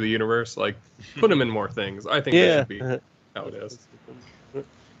declaring to the universe, like put him in more things. I think that should be how it is.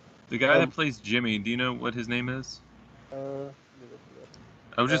 The guy that plays Jimmy, do you know what his name is?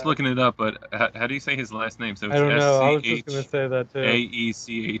 I was just looking it up, but how do you say his last name? So it's I don't know. I was just gonna say that too.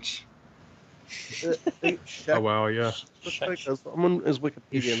 AECH. Oh wow, yeah. Looks like someone is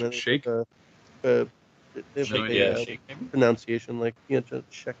Wikipedia and Shake. Pronunciation like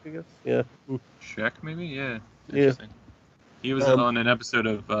Shek, I guess. Yeah. Shek, maybe. Yeah. Interesting. He was on an episode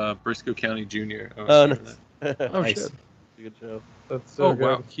of Briscoe County Jr. Nice. Oh shit. Good show. That's so good.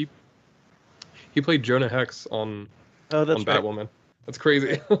 Wow. He played Jonah Hex on Batwoman. That's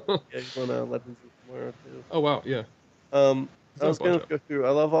crazy. He's on Legends of Tomorrow too. Oh wow, yeah. I was gonna go through.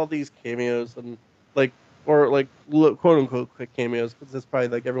 I love all these cameos and quote unquote quick cameos because it's probably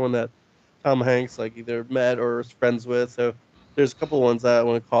like everyone that Tom Hanks like either met or is friends with. So there's a couple of ones that I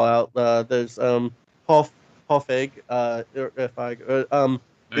want to call out. There's Paul Feig.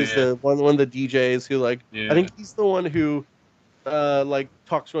 Is the one of the DJs who I think he's the one who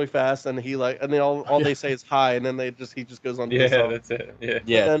talks really fast and he and they all they say is hi and then he just goes on to the song. That's it.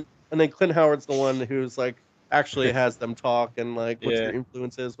 Yeah. And then Clint Howard's the one who's actually has them talk and what's your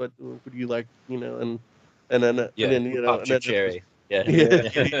influences, who do you like, and then popped your cherry.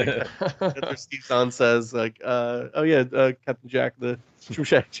 After Steve Zahn says Captain Jack the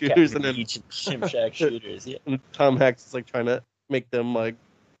Shimshak Shooters and then Shimshak Shooters, and Tom Hanks is trying to make them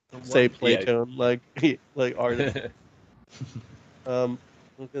say Playtone like artists.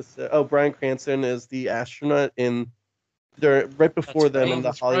 Bryan Cranston is the astronaut in right before them in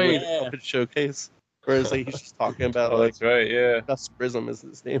the Hollywood Puppet Showcase. Whereas he's just talking about that's right, yeah. Gus Prism is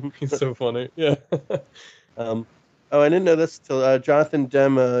his name. He's so funny, yeah. I didn't know this till Jonathan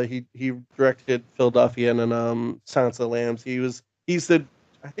Demme. He directed Philadelphia and then Silence of the Lambs. He's the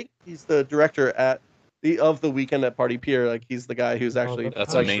director of the Weekend at Party Pier. He's the guy who's actually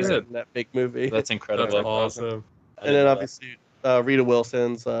that's amazing in that fake movie. That's incredible. That's awesome. And then obviously Rita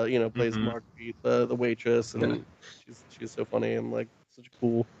Wilson's plays Marguerite, the waitress, and she's so funny and such a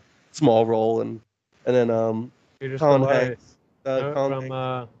cool small role and then Colin Hanks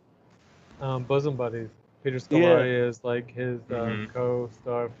from Bosom Buddies. Peter Scolari is his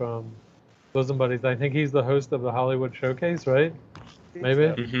co-star from Bosom Buddies. I think he's the host of the Hollywood Showcase, right? Maybe.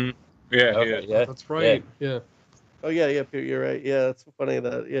 Mm-hmm. Yeah. That's right. Yeah. Oh yeah, you're right. Yeah, it's so funny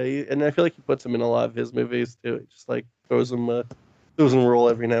that and I feel like he puts him in a lot of his movies too. He just throws him a role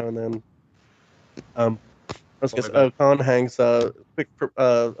every now and then. I was gonna say, Colin Hanks quick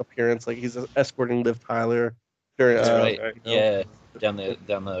appearance, he's escorting Liv Tyler during. That's right. Down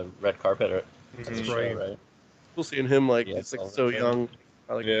the red carpet. That's right. We'll see him he's so young.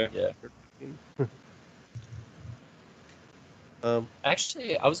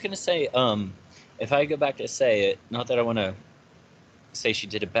 Actually, I was gonna say, if I go back to say it, not that I want to say she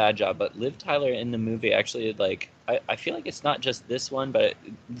did a bad job, but Liv Tyler in the movie actually, I feel like it's not just this one, but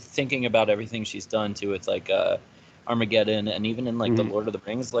thinking about everything she's done too, it's Armageddon and even in the Lord of the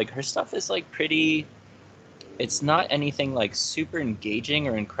Rings, her stuff is pretty it's not anything like super engaging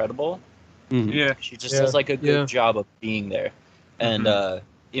or incredible. Yeah, she just does like a good job of being there, and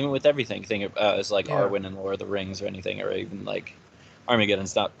even with everything, think as like Arwen and Lord of the Rings or anything, or even like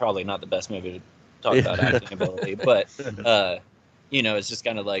Armageddon's probably not the best movie to talk about acting ability, but you know, it's just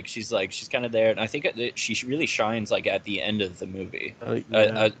kind of like she's kind of there, and I think she really shines like at the end of the movie.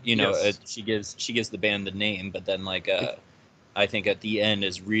 You know, she gives the band the name, but then like I think at the end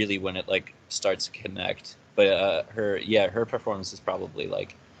is really when it like starts to connect. But her performance is probably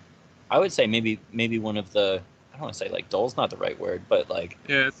like, I would say maybe one of the, I don't want to say like dull's not the right word, but like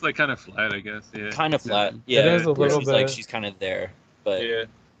it's like kind of flat, I guess. Kind of flat. Yeah, it is a little bit. Like she's kind of there, but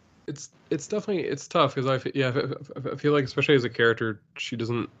it's definitely tough because I feel like especially as a character she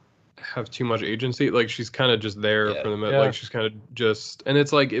doesn't have too much agency. Like she's kind of just there for the minute. Like she's kind of just, and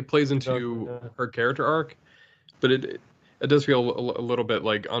it's like it plays into her character arc, but it does feel a little bit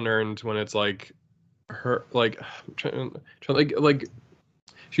like unearned when it's like her like like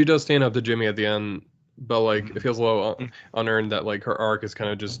she does stand up to Jimmy at the end, but like it feels a little unearned that like her arc is kind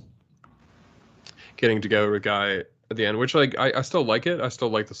of just getting together with Guy at the end, which like I still like it. I still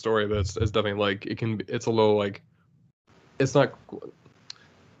like the story, but it's definitely like it's a little like it's not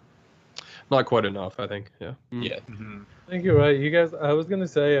quite enough, I think. Yeah. Yeah. I think you're right. You guys, I was gonna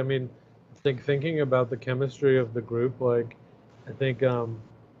say, I mean, thinking about the chemistry of the group, like I think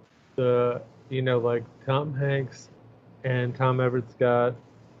the like Tom Hanks and Tom Everett Scott,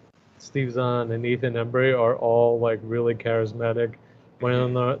 Steve Zahn and Ethan Embry are all like really charismatic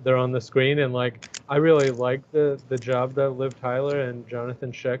when they're on the screen, and like I really like the job that Liv Tyler and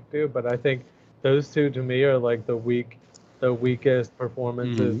Jonathan Schaech do, but I think those two to me are like the weakest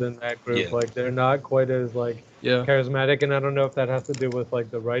performances in that group. Yeah. Like they're not quite as like charismatic, and I don't know if that has to do with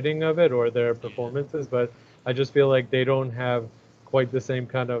like the writing of it or their performances, but I just feel like they don't have quite the same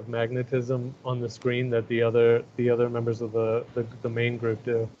kind of magnetism on the screen that the other members of the main group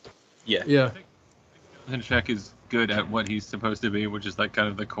do. Yeah. And Schaech is good at what he's supposed to be, which is like kind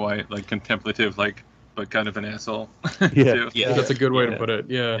of the quiet, like contemplative, like but kind of an asshole. Yeah, that's a good way to put it.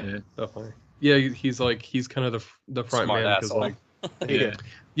 Yeah, definitely. Yeah, he's kind of the front Smart man because asshole. like it's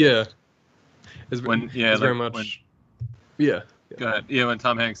very much Go ahead. Yeah, when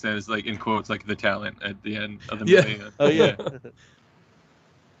Tom Hanks says like in quotes like the talent at the end of the movie.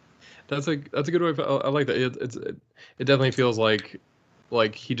 That's a good way. I like that. It definitely feels like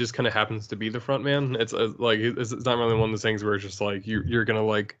he just kind of happens to be the front man. It's like it's not really one of those things where it's just like you're gonna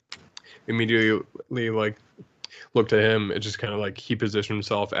like immediately like look to him. It's just kind of like he positioned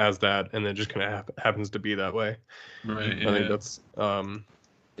himself as that, and then just kind of happens to be that way. Right. I think that's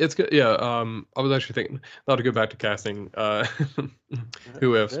it's good. Yeah. I was actually thinking not to go back to casting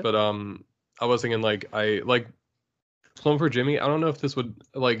who ifs, but I was thinking like I like Clone for Jimmy. I don't know if this would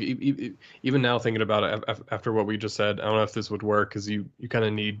like even now thinking about it after what we just said. I don't know if this would work because you kind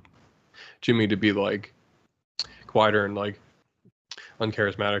of need Jimmy to be like quieter and like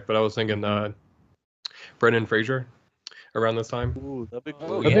uncharismatic. But I was thinking Brendan Fraser around this time. Ooh, that'd be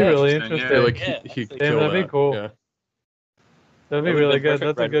cool. That'd be really interesting. Yeah, like he could kill that'd be cool. Yeah. That'd be really good.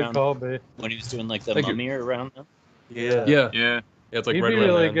 That's a good call, B. When he was doing like the Mummy around them. Yeah, it's like he'd be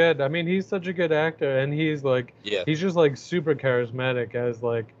really good. I mean, he's such a good actor, and he's like, he's just like super charismatic as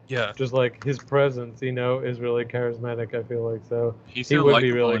like, just like his presence, is really charismatic. I feel like so. He's so would likable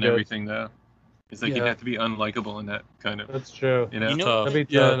be really and good. everything, though. It's like he'd have to be unlikable in that kind of. That's true. Tough.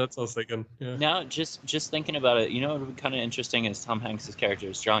 That's what I was thinking. Yeah. Now, just thinking about it, what would be kind of interesting is Tom Hanks' character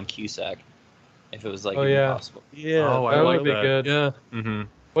is John Cusack. If it was like possible. Yeah, that that would would be good. Yeah. Mm-hmm.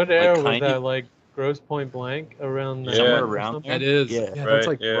 What era was that? Like Grosse Pointe Blank around there? Somewhere around there. It is. Yeah, that's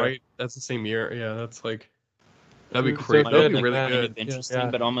like right. That's the same year. Yeah, that's like that'd be crazy. That'd be really kind good. Of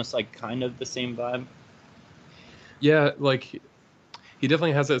interesting, but almost like kind of the same vibe. Yeah, like he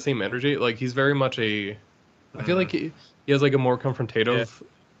definitely has that same energy. Like he's very much a. I feel like he has like a more confrontative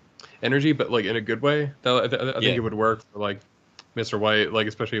energy, but like in a good way. I think it would work for like Mr. White, like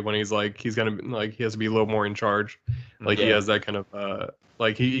especially when he's gonna like he has to be a little more in charge. Like he has that kind of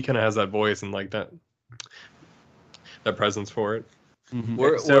like he kind of has that voice and like that presence for it. Mm-hmm.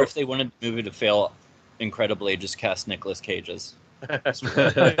 Or if they wanted the movie to fail incredibly, just cast Nicolas Cage as. That's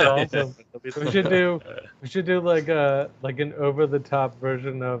awesome. We should do like an over the top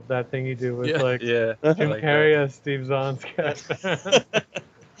version of that thing you do with Jim Carrey as Steve Zahn's character.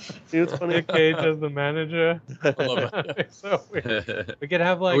 It's funny. Nick Cage as the manager. I love that. So weird. We could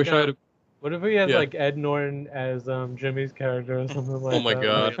have like what if we had like Ed Norton as Jimmy's character or something like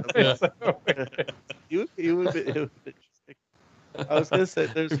that? Oh my god. It would be interesting. I was gonna say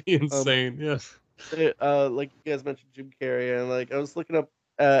there's insane, yes. Like you guys mentioned Jim Carrey, and like I was looking up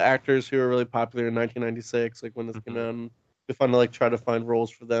actors who are really popular in 1996, like when this came out. And it's fun to like try to find roles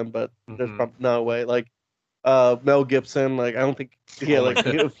for them, but there's probably no way. Like Mel Gibson, like I don't think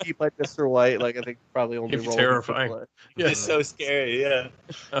if he played Mr. White, like I think probably only role terrifying. Yeah, it's so scary. Yeah,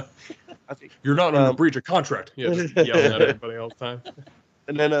 I think you're not under breach of contract. Yeah, just yelling at everybody all the time.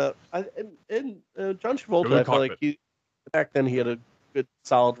 And then John Travolta, I feel like back then he had a good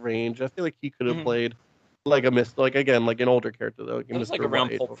solid range. I feel like he could have played like an older character though. Like it was like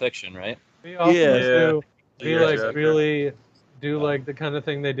around Pulp Fiction, right? He really do like the kind of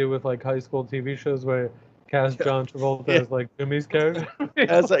thing they do with like high school TV shows where cast John Travolta as like Jimmy's character.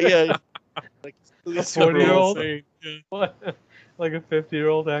 As like a 40-year-old, like a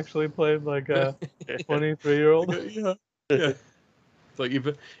 50-year-old actually played like a 23-year-old. Yeah. It's like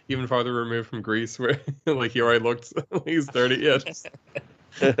even farther removed from Grease, where like he already looked like he's 30. Yeah, just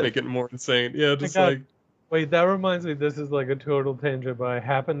make it more insane. Yeah, just like. Wait, that reminds me. This is like a total tangent, but I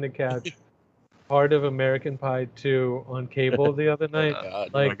happened to catch part of American Pie 2 on cable the other night.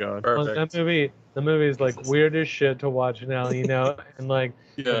 Perfect. The movie is like weird as shit to watch now, and like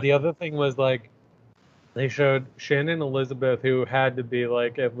the other thing was like they showed Shannon Elizabeth, who had to be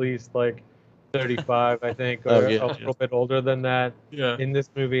like at least like 35, I think, or a little bit older than that. Yeah. In this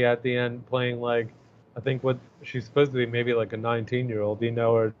movie at the end, playing like I think what she's supposed to be maybe like a 19-year-old,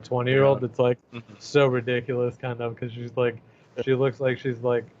 or a 20-year-old. It's like so ridiculous, kind of, because she's like she looks like she's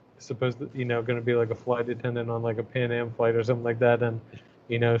like supposed to, going to be like a flight attendant on like a Pan Am flight or something like that, and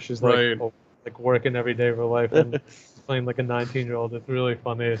she's like like working every day of her life and playing like a 19-year-old. It's really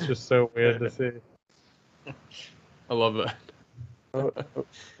funny. It's just so weird to see. I love that. I was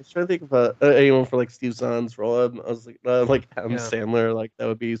trying to think of anyone for like Steve Zahn's role. I was like Adam Sandler, like that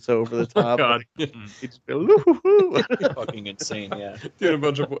would be so over the top. God, like, he'd just be fucking insane. Yeah, doing a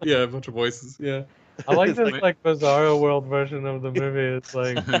bunch of voices. Yeah, I like this like Bizarro World version of the movie. It's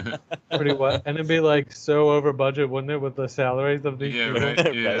like pretty wet, and it'd be like so over budget, wouldn't it, with the salaries of these people?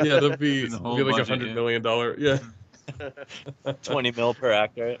 Right, yeah, that'd be like $100 million. Yeah, $20 million per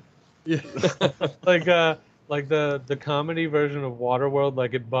actor. Yeah, like the comedy version of Waterworld,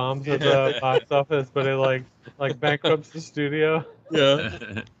 like it bombs at the box office, but it like bankrupts the studio.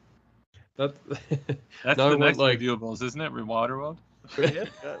 Yeah, that's the next reviewables, isn't it? Waterworld. I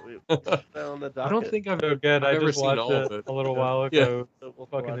don't think I've ever seen all of it. A little while ago.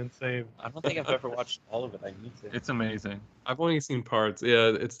 Fucking insane. I don't think I've ever watched all of it. I need to. It's amazing. I've only seen parts.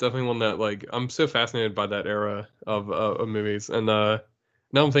 Yeah, it's definitely one that like I'm so fascinated by that era of movies, and now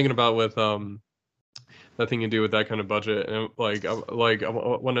I'm thinking about with that thing you do with that kind of budget, and I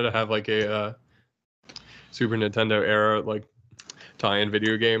wanted to have like a Super Nintendo era like tie-in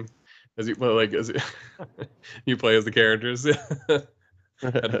video game as you you play as the characters.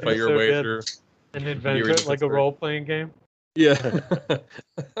 Had to fight your way through an adventure, like a role-playing game. Yeah.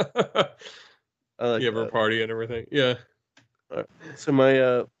 You have a party and everything. Yeah. So my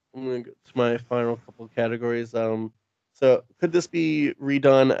I'm gonna go to my final couple of categories. So could this be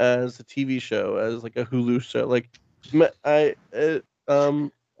redone as a TV show, as like a Hulu show? Like I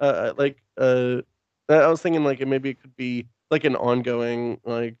was thinking like maybe it could be like an ongoing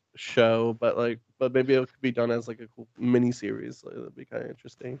like show, but maybe it could be done as like a cool mini series. Like, that'd be kind of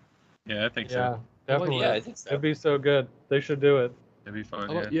interesting. Yeah, I think so. Yeah, definitely. Yeah, I think so. It'd be so good. They should do it. It'd be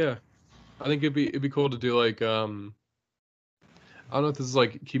fun. Yeah. I think it'd be cool to do like I don't know if this is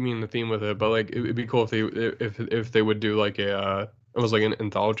like keeping in the theme with it, but like it'd be cool if they would do like it was like an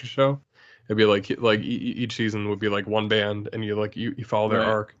anthology show. It'd be like each season would be like one band, and you follow their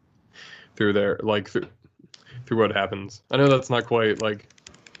arc through their through what happens. I know that's not quite like,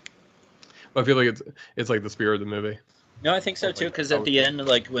 but I feel like it's like the spirit of the movie. No, I think so too. Because at the end,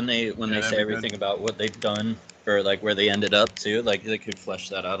 like when they say everything about what they've done or like where they ended up too, like they could flesh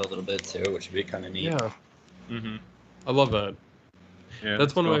that out a little bit too, which would be kind of neat. Yeah. I love that. Yeah,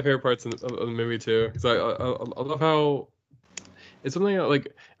 that's one of my favorite parts of the movie too, because I love how it's something I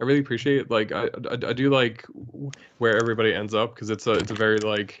really appreciate. Like I do like where everybody ends up, because it's a very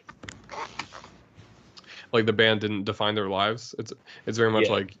like the band didn't define their lives. It's very much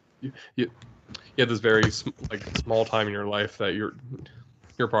like you have this very small time in your life that you're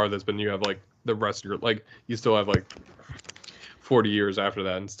part of this, but you have like the rest of your you still have like 40 years after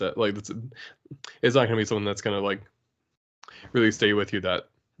that instead. Like it's not gonna be something that's gonna like really stay with you that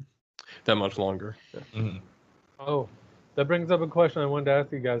much longer. Yeah. Oh, that brings up a question I wanted to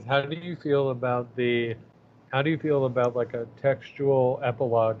ask you guys. How do you feel about like a textual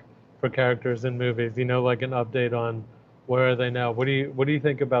epilogue for characters in movies? Like an update on where are they now? What do you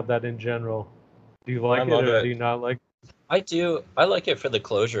think about that in general? Do you like it or do you not like it? I do. I like it for the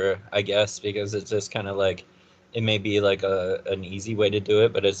closure, I guess, because it's just kind of like it may be like an easy way to do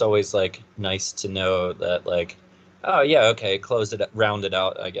it, but it's always like nice to know that like, oh yeah, okay, round it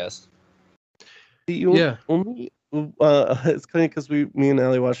out, I guess. Yeah. Only, it's funny because me and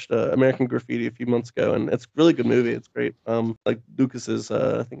Allie watched American Graffiti a few months ago, and it's a really good movie. It's great. Like Lucas's,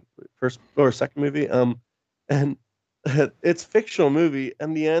 I think first or second movie. And it's a fictional movie.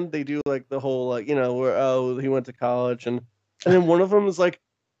 And the end, they do like the whole like where he went to college, and then one of them is like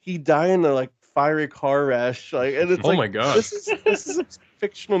he died in a like fiery car rash, like, and it's my god, this is a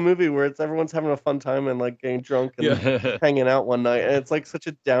fictional movie where everyone's having a fun time and like getting drunk and hanging out one night, and it's like such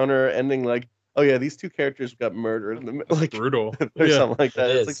a downer ending, like. Oh yeah, these two characters got murdered. Like brutal, or something like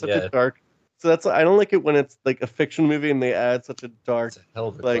that. It's like such a dark. So that's I don't like it when it's like a fiction movie and they add such a dark, hell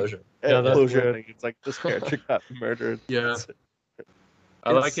of a like closure. Closure thing. It's like this character got murdered. Yeah,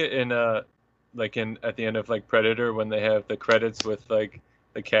 I like it in like in at the end of like Predator when they have the credits with like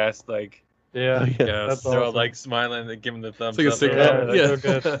the cast like. Yeah, that's they're all like smiling and giving the thumbs up. It's like a signal. Yeah, so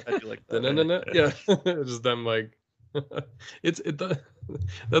good. I do like that. Yeah, just them like.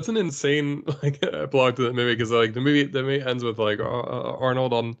 That's an insane like blog to the movie because like the movie ends with like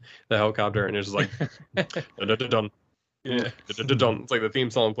Arnold on the helicopter and it's just like dun. Yeah, dun. It's like the theme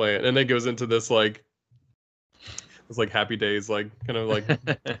song playing, and then it goes into this like Happy Days like kind of like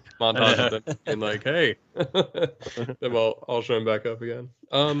montage of them and like hey, then I'll show him back up again.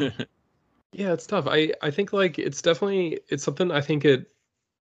 Yeah, it's tough. I think like it's something I think it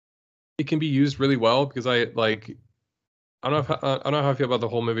can be used really well because I don't know how I feel about the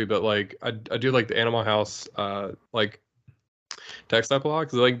whole movie, but like I do like the Animal House like text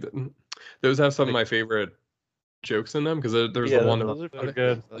epilogues. Like those have some of my favorite jokes in them because there's the one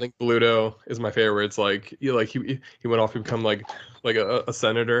good. I think Bluto is my favorite. It's like he went off to become like a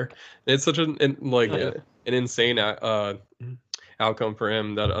senator. And it's such an insane outcome for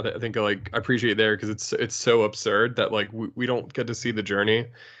him that I think like I appreciate there because it's so absurd that like we don't get to see the journey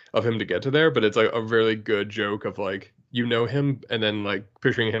of him to get to there, but it's like a really good joke of like him and then like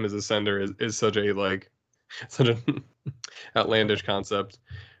picturing him as a senator is such an outlandish concept.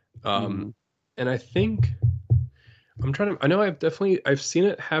 And I think I know I've seen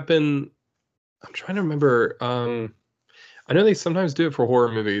it happen. I'm trying to remember. I know they sometimes do it for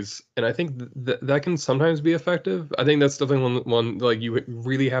horror movies, and I think that can sometimes be effective. I think that's definitely one like you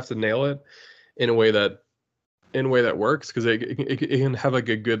really have to nail it in a way that works because it can have like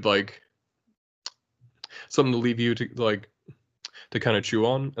a good like something to leave you to kind of chew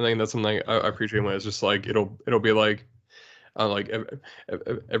on. I think that's something I appreciate when it's just like it'll be like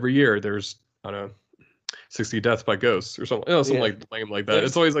every year there's I don't know 60 deaths by ghosts or something something like lame like that.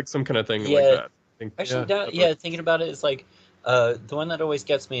 It's always like some kind of thing like that. Actually, thinking about it, it's like the one that always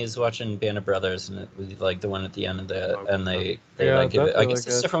gets me is watching Band of Brothers, and it was like the one at the end of they like give it. I guess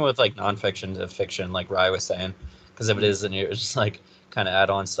it's different with like nonfiction to fiction, like Rye was saying, because if it is, then you're just like kind of add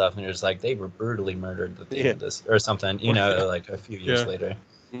on stuff, and you're just like they were brutally murdered at the end of this or something, like a few years later.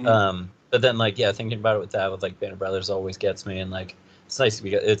 But then like thinking about it with like Band of Brothers always gets me, and like it's nice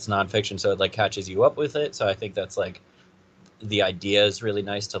because it's nonfiction, so it like catches you up with it. So I think that's like the idea is really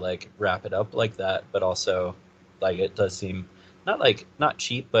nice to like wrap it up like that, but also like it does seem not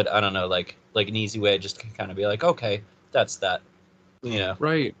cheap, but I don't know, like an easy way just to kind of be like, okay, that's that,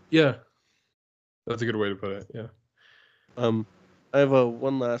 Right. Yeah. That's a good way to put it. Yeah. I have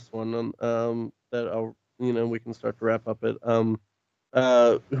one last one that I'll we can start to wrap up it.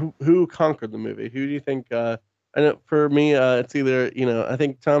 Who conquered the movie? Who do you think? I know for me, it's either I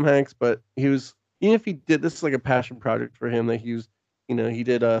think Tom Hanks, but he was. Even if he did, this is like a passion project for him that he was, he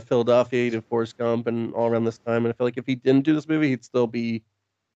did Philadelphia, he did Forrest Gump, and all around this time. And I feel like if he didn't do this movie, he'd still be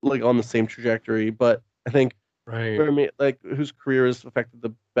like on the same trajectory. But I think for me, like whose career is affected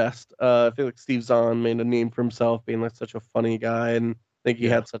the best, I feel like Steve Zahn made a name for himself being like such a funny guy, and I think he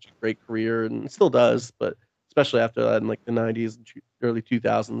had such a great career and still does, but especially after that in like the 90s and early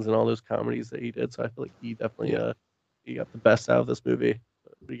 2000s and all those comedies that he did. So I feel like he definitely he got the best out of this movie.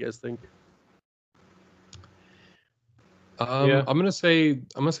 What do you guys think? I'm gonna say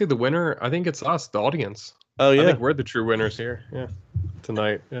the winner. I think it's us, the audience. Oh yeah, I think we're the true winners here. Yeah,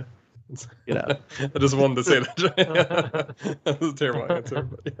 tonight. Yeah. I just wanted to say that. That was a terrible answer,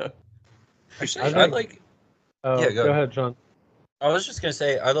 but yeah. Actually, I like. Go ahead, John. I was just gonna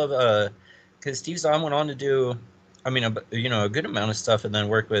say I love because Steve Zahn went on to do, a good amount of stuff, and then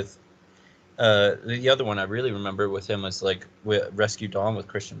work with. The other one I really remember with him was like with Rescue Dawn with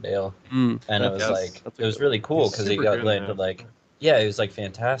Christian Bale, and it was it was really cool because he got into like it was like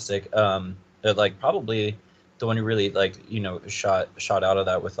fantastic. Like probably the one who really like shot out of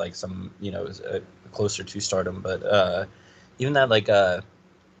that with like some closer to stardom, but even that like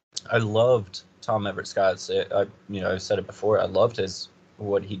I loved Tom Everett Scott's. I've said it before. I loved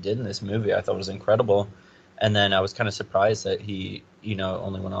what he did in this movie. I thought it was incredible, and then I was kind of surprised that he,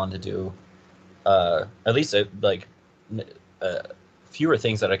 only went on to do, at least fewer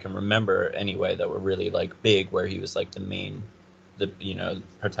things that I can remember anyway that were really like big, where he was like the main,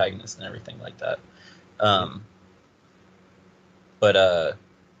 protagonist and everything like that. But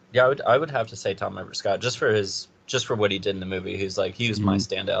yeah, I would have to say Tom Everett Scott just for what he did in the movie. He was my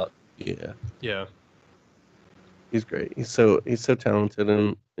standout. Yeah. He's great. He's so talented,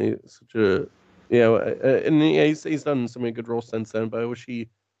 and he's such a he's done so many good roles since then. But I wish he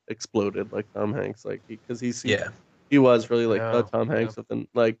exploded like Tom Hanks, because he was really like the Tom Hanks of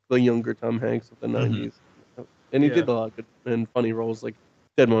the younger Tom Hanks of the '90s, and he did a lot of good and funny roles like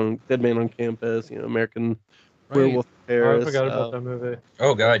Dead Man on Campus, American Werewolf in Paris. I forgot about that movie.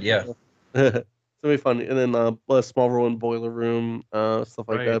 Oh God, yeah. So many funny, and then a small role in Boiler Room, stuff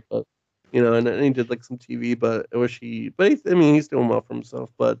like that. But and he did like some TV. But I wish he's doing well for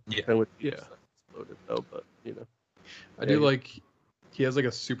himself. But kind of wish he exploded though. But I do like he has like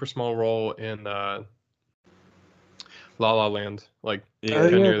a super small role in La La Land, like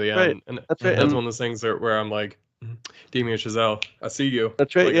near the end, and that's one of those things where I'm like, Damien Chazelle, I see you.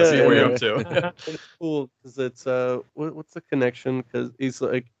 That's right. I see what you're up to. It's cool because it's what's the connection? Because he's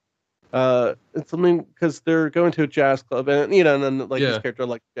like, it's something because they're going to a jazz club, and and then his character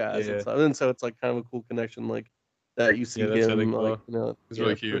like jazz and stuff, and so it's like kind of a cool connection like that. You see him really cool. It's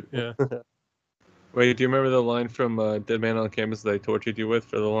really cute. Yeah. Wait, do you remember the line from Dead Man on Campus that I tortured you with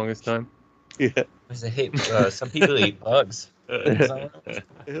for the longest time? Yeah. I hate some people eat bugs.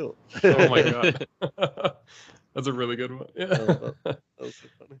 Ew. Oh my God. That's a really good one. Yeah. That was so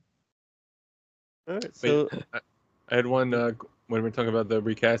funny. All right, so I had one when we're talking about the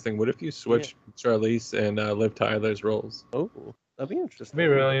recasting. What if you switch Charlize and Liv Tyler's roles? Oh, that'd be interesting.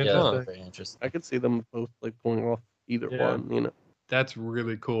 That'd be really interesting. Yeah, very interesting. I could see them both like pulling off either one. That's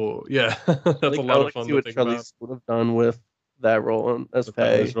really cool. Yeah, that's a lot of fun to think about. Charlize would have done with that role as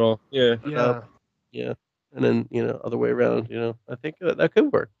Faye. Yeah. Yeah. And then other way around. I think that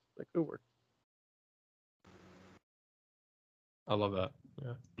could work. I love that.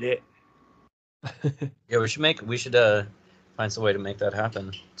 Yeah. Yeah, we should find some way to make that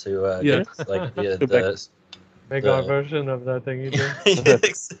happen. To make our version of that thing you do. We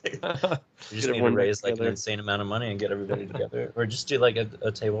just need to raise like an insane amount of money and get everybody together, or just do like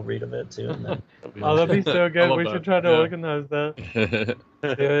a table read of it too. And then... that'd be so good. We should try to organize that.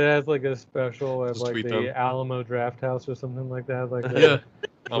 It has like a special at like the Alamo Draft House or something like that. Like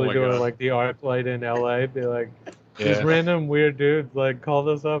doing like the ArcLight in LA. Be like. These random weird dudes like called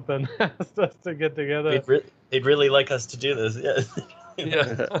us up and asked us to get together. They'd really like us to do this.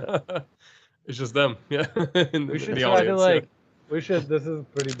 Yeah. It's just them. Yeah. We should try to this is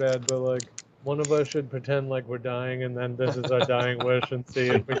pretty bad, but like one of us should pretend like we're dying, and then this is our dying wish, and see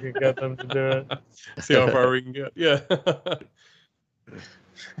if we can get them to do it. See how far we can get. Yeah. I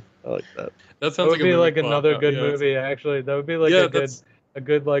like that. That sounds would be like another good movie. Actually, that would be like a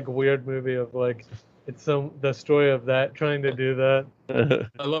good like weird movie of like. It's the story of that trying to do that.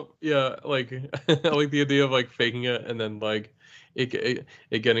 I love I like the idea of like faking it and then like it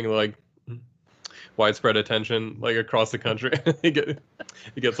getting like widespread attention like across the country. It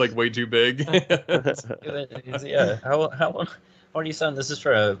gets like way too big. Yeah. How old are you, son? This is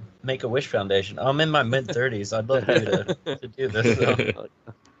for a Make-A-Wish Foundation. I'm in my mid-30s. I'd love you to do this. So.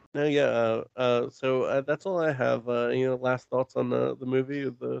 No, yeah. So that's all I have. Last thoughts on the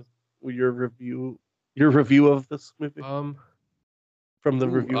movie, your review of this movie. From the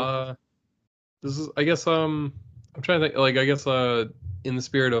review. This is, I guess, I'm trying to think. Like, I guess, in the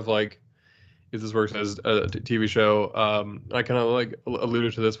spirit of like, if this works as a TV show, I kind of like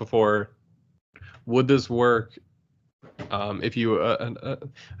alluded to this before. Would this work if you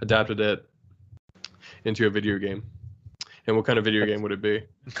adapted it into a video game? And what kind of video game would it be?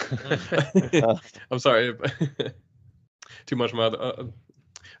 I'm sorry. Too much of my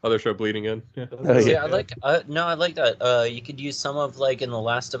other show bleeding in. Yeah. I like that. You could use some of like in The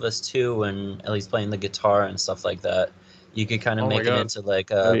Last of Us 2 and at least playing the guitar and stuff like that. You could kind of make it into like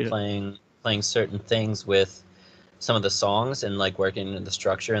playing certain things with some of the songs and like working in the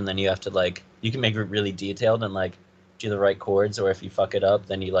structure, and then you have to like you can make it really detailed and like do the right chords, or if you fuck it up,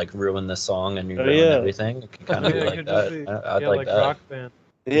 then you like ruin the song and you ruin everything. It can kind of be like that. I'd like that. Rock Band.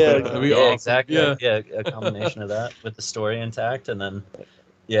 Yeah, awesome. Exactly. Yeah, a combination of that with the story intact, and then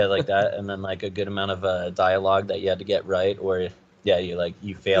like that, and then like a good amount of dialogue that you had to get right, or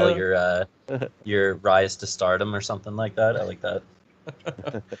you fail your rise to stardom or something like that. I like that.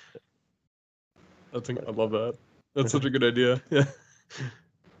 I love that. That's such a good idea. Yeah.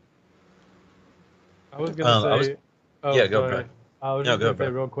 I was gonna say. Yeah, go sorry. ahead. I was No, just go gonna say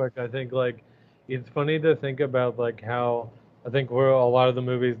ahead. real quick. I think like it's funny to think about like how I think we're a lot of the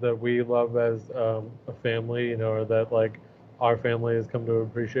movies that we love as a family, you know, or that like our family has come to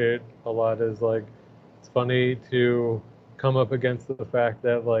appreciate a lot is like it's funny to come up against the fact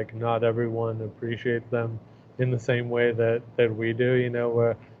that like not everyone appreciates them in the same way that we do, you know.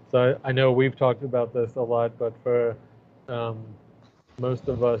 Where so I know we've talked about this a lot, but for um, most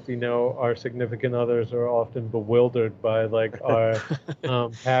of us, you know, our significant others are often bewildered by like our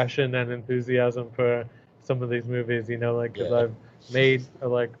passion and enthusiasm for some of these movies, you know, like because I've made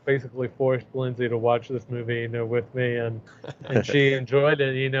like basically forced Lindsay to watch this movie, you know, with me, and she enjoyed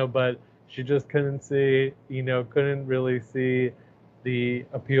it, you know, but she just couldn't see, you know, couldn't really see the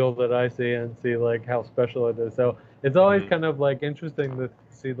appeal that I see and see like how special it is. So it's always kind of like interesting to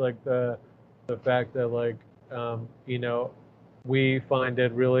see like the fact that like you know, we find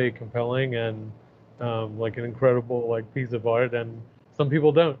it really compelling and like an incredible like piece of art, and some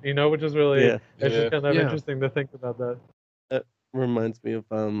people don't, you know, which is really it's just kind of interesting to think about that. That reminds me of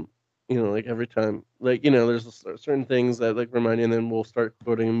you know, like every time, like, you know, there's certain things that like remind you, and then we'll start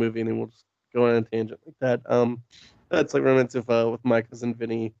quoting a movie, and then we'll just go on a tangent like that. That's like reminds of with my cousin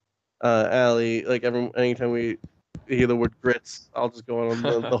Vinny, Allie. Like anytime we hear the word grits, I'll just go on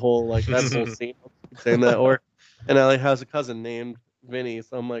the whole like that whole scene. I'll keep saying that. Or and Allie has a cousin named Vinny,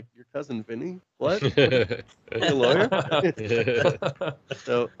 so I'm like, your cousin Vinny? What? Like a lawyer?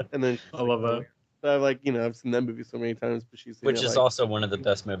 So and then I love that. So I've like, you know, I've seen that movie so many times, but she's seen Which it, is like, also one of the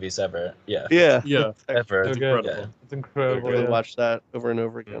best movies ever. Yeah. yeah, Ever. It's incredible. Yeah. It's incredible. I watch that over and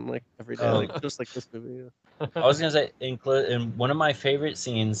over again, like every day, like just like this movie. I was gonna say in one of my favorite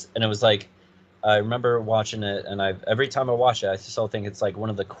scenes, and it was like I remember watching it, and every time I watch it, I still think it's like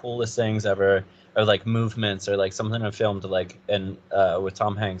one of the coolest things ever, or like movements, or like something I filmed like and with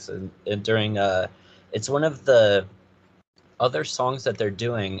Tom Hanks, and during it's one of the other songs that they're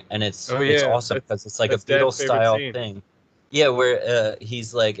doing, and it's awesome because it's like a Beatles style thing. Yeah, where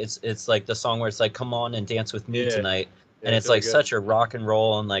he's like it's like the song where it's like come on and dance with me tonight. And it's like such a rock and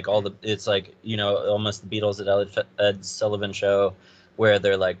roll, and like all the it's like, you know, almost the Beatles at Ed Sullivan Show, where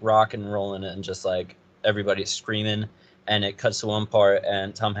they're like rock and rolling it and just like everybody's screaming, and it cuts to one part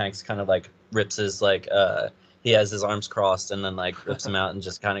and Tom Hanks kind of like rips his like he has his arms crossed and then like rips them out and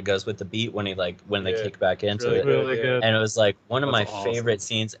just kind of goes with the beat when they kick back into it. Really good. And it was like one of my awesome. favorite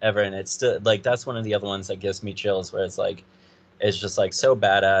scenes ever, and it's still like that's one of the other ones that gives me chills, where it's like it's just like so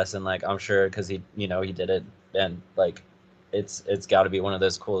badass, and like I'm sure because he, you know, he did it, and like it's got to be one of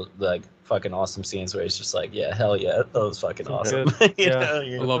those cool like fucking awesome scenes where it's just like, yeah, hell yeah, that was fucking awesome. I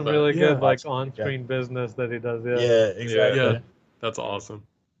love that. Really good like on-screen business that he does. Yeah, exactly. Yeah, that's awesome.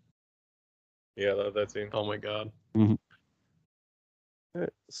 Yeah, I love that scene. Oh my god. Mm-hmm.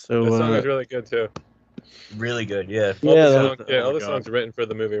 So that song is really good too. Really good, yeah. All the songs written for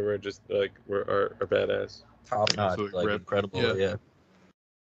the movie were just like are badass. Top notch, like incredible, yeah.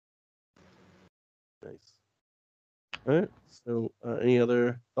 Nice. All right. So, any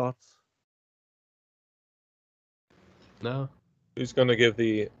other thoughts? No. Who's gonna give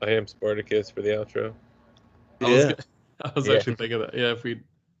the I Am Spartacus for the outro? I was actually thinking that. Yeah, if we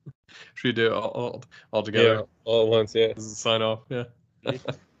should do it all together. Yeah, all at once. Yeah. This is a sign off. Yeah.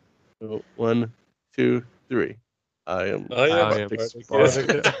 So 1, 2, 3. I am Spartacus.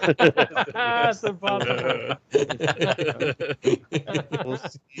 That's impossible.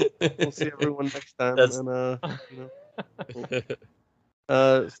 We'll see everyone next time. And, you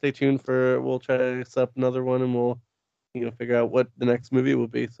know, stay tuned we'll try to set up another one, and we'll, you know, figure out what the next movie will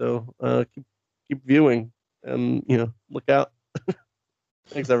be. So keep viewing, and, you know, look out.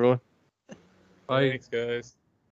 Thanks, everyone. Bye. Thanks, guys.